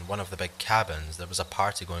 and in one of the big cabins there was a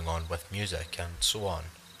party going on with music and so on.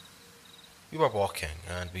 We were walking,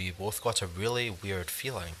 and we both got a really weird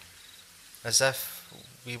feeling, as if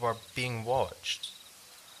we were being watched.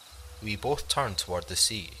 We both turned toward the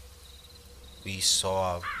sea. We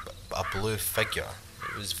saw a blue figure.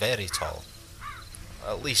 It was very tall,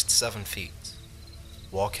 at least 7 feet.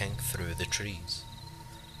 Walking through the trees.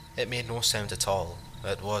 It made no sound at all.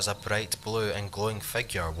 It was a bright blue and glowing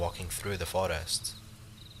figure walking through the forest.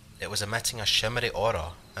 It was emitting a shimmery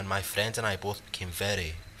aura, and my friend and I both became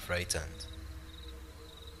very frightened.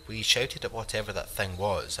 We shouted at whatever that thing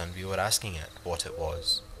was, and we were asking it what it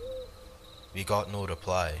was. We got no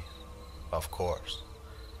reply, of course,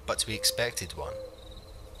 but we expected one.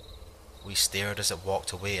 We stared as it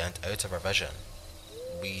walked away and out of our vision.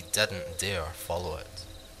 We didn't dare follow it.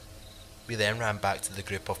 We then ran back to the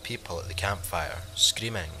group of people at the campfire,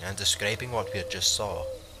 screaming and describing what we had just saw.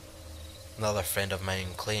 Another friend of mine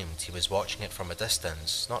claimed he was watching it from a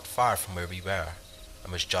distance, not far from where we were,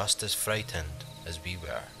 and was just as frightened as we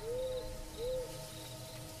were.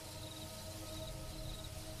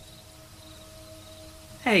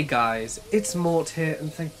 Hey guys, it's Mort here,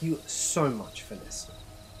 and thank you so much for listening.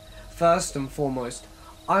 First and foremost,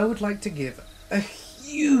 I would like to give a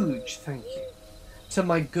huge thank you to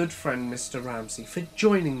my good friend Mr. Ramsey for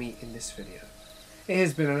joining me in this video. It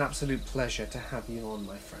has been an absolute pleasure to have you on,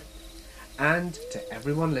 my friend. And to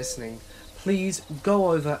everyone listening, please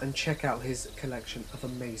go over and check out his collection of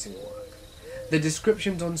amazing work. The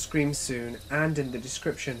description's on screen soon, and in the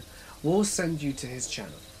description we'll send you to his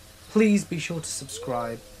channel. Please be sure to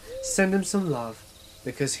subscribe, send him some love,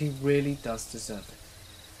 because he really does deserve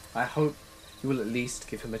it. I hope you will at least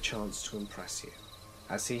give him a chance to impress you,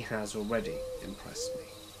 as he has already impressed me.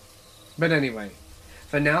 But anyway,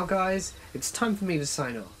 for now guys, it's time for me to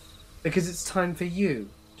sign off, because it's time for you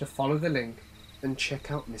to follow the link and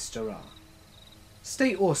check out Mr. R.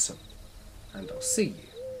 Stay awesome, and I'll see you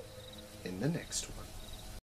in the next one.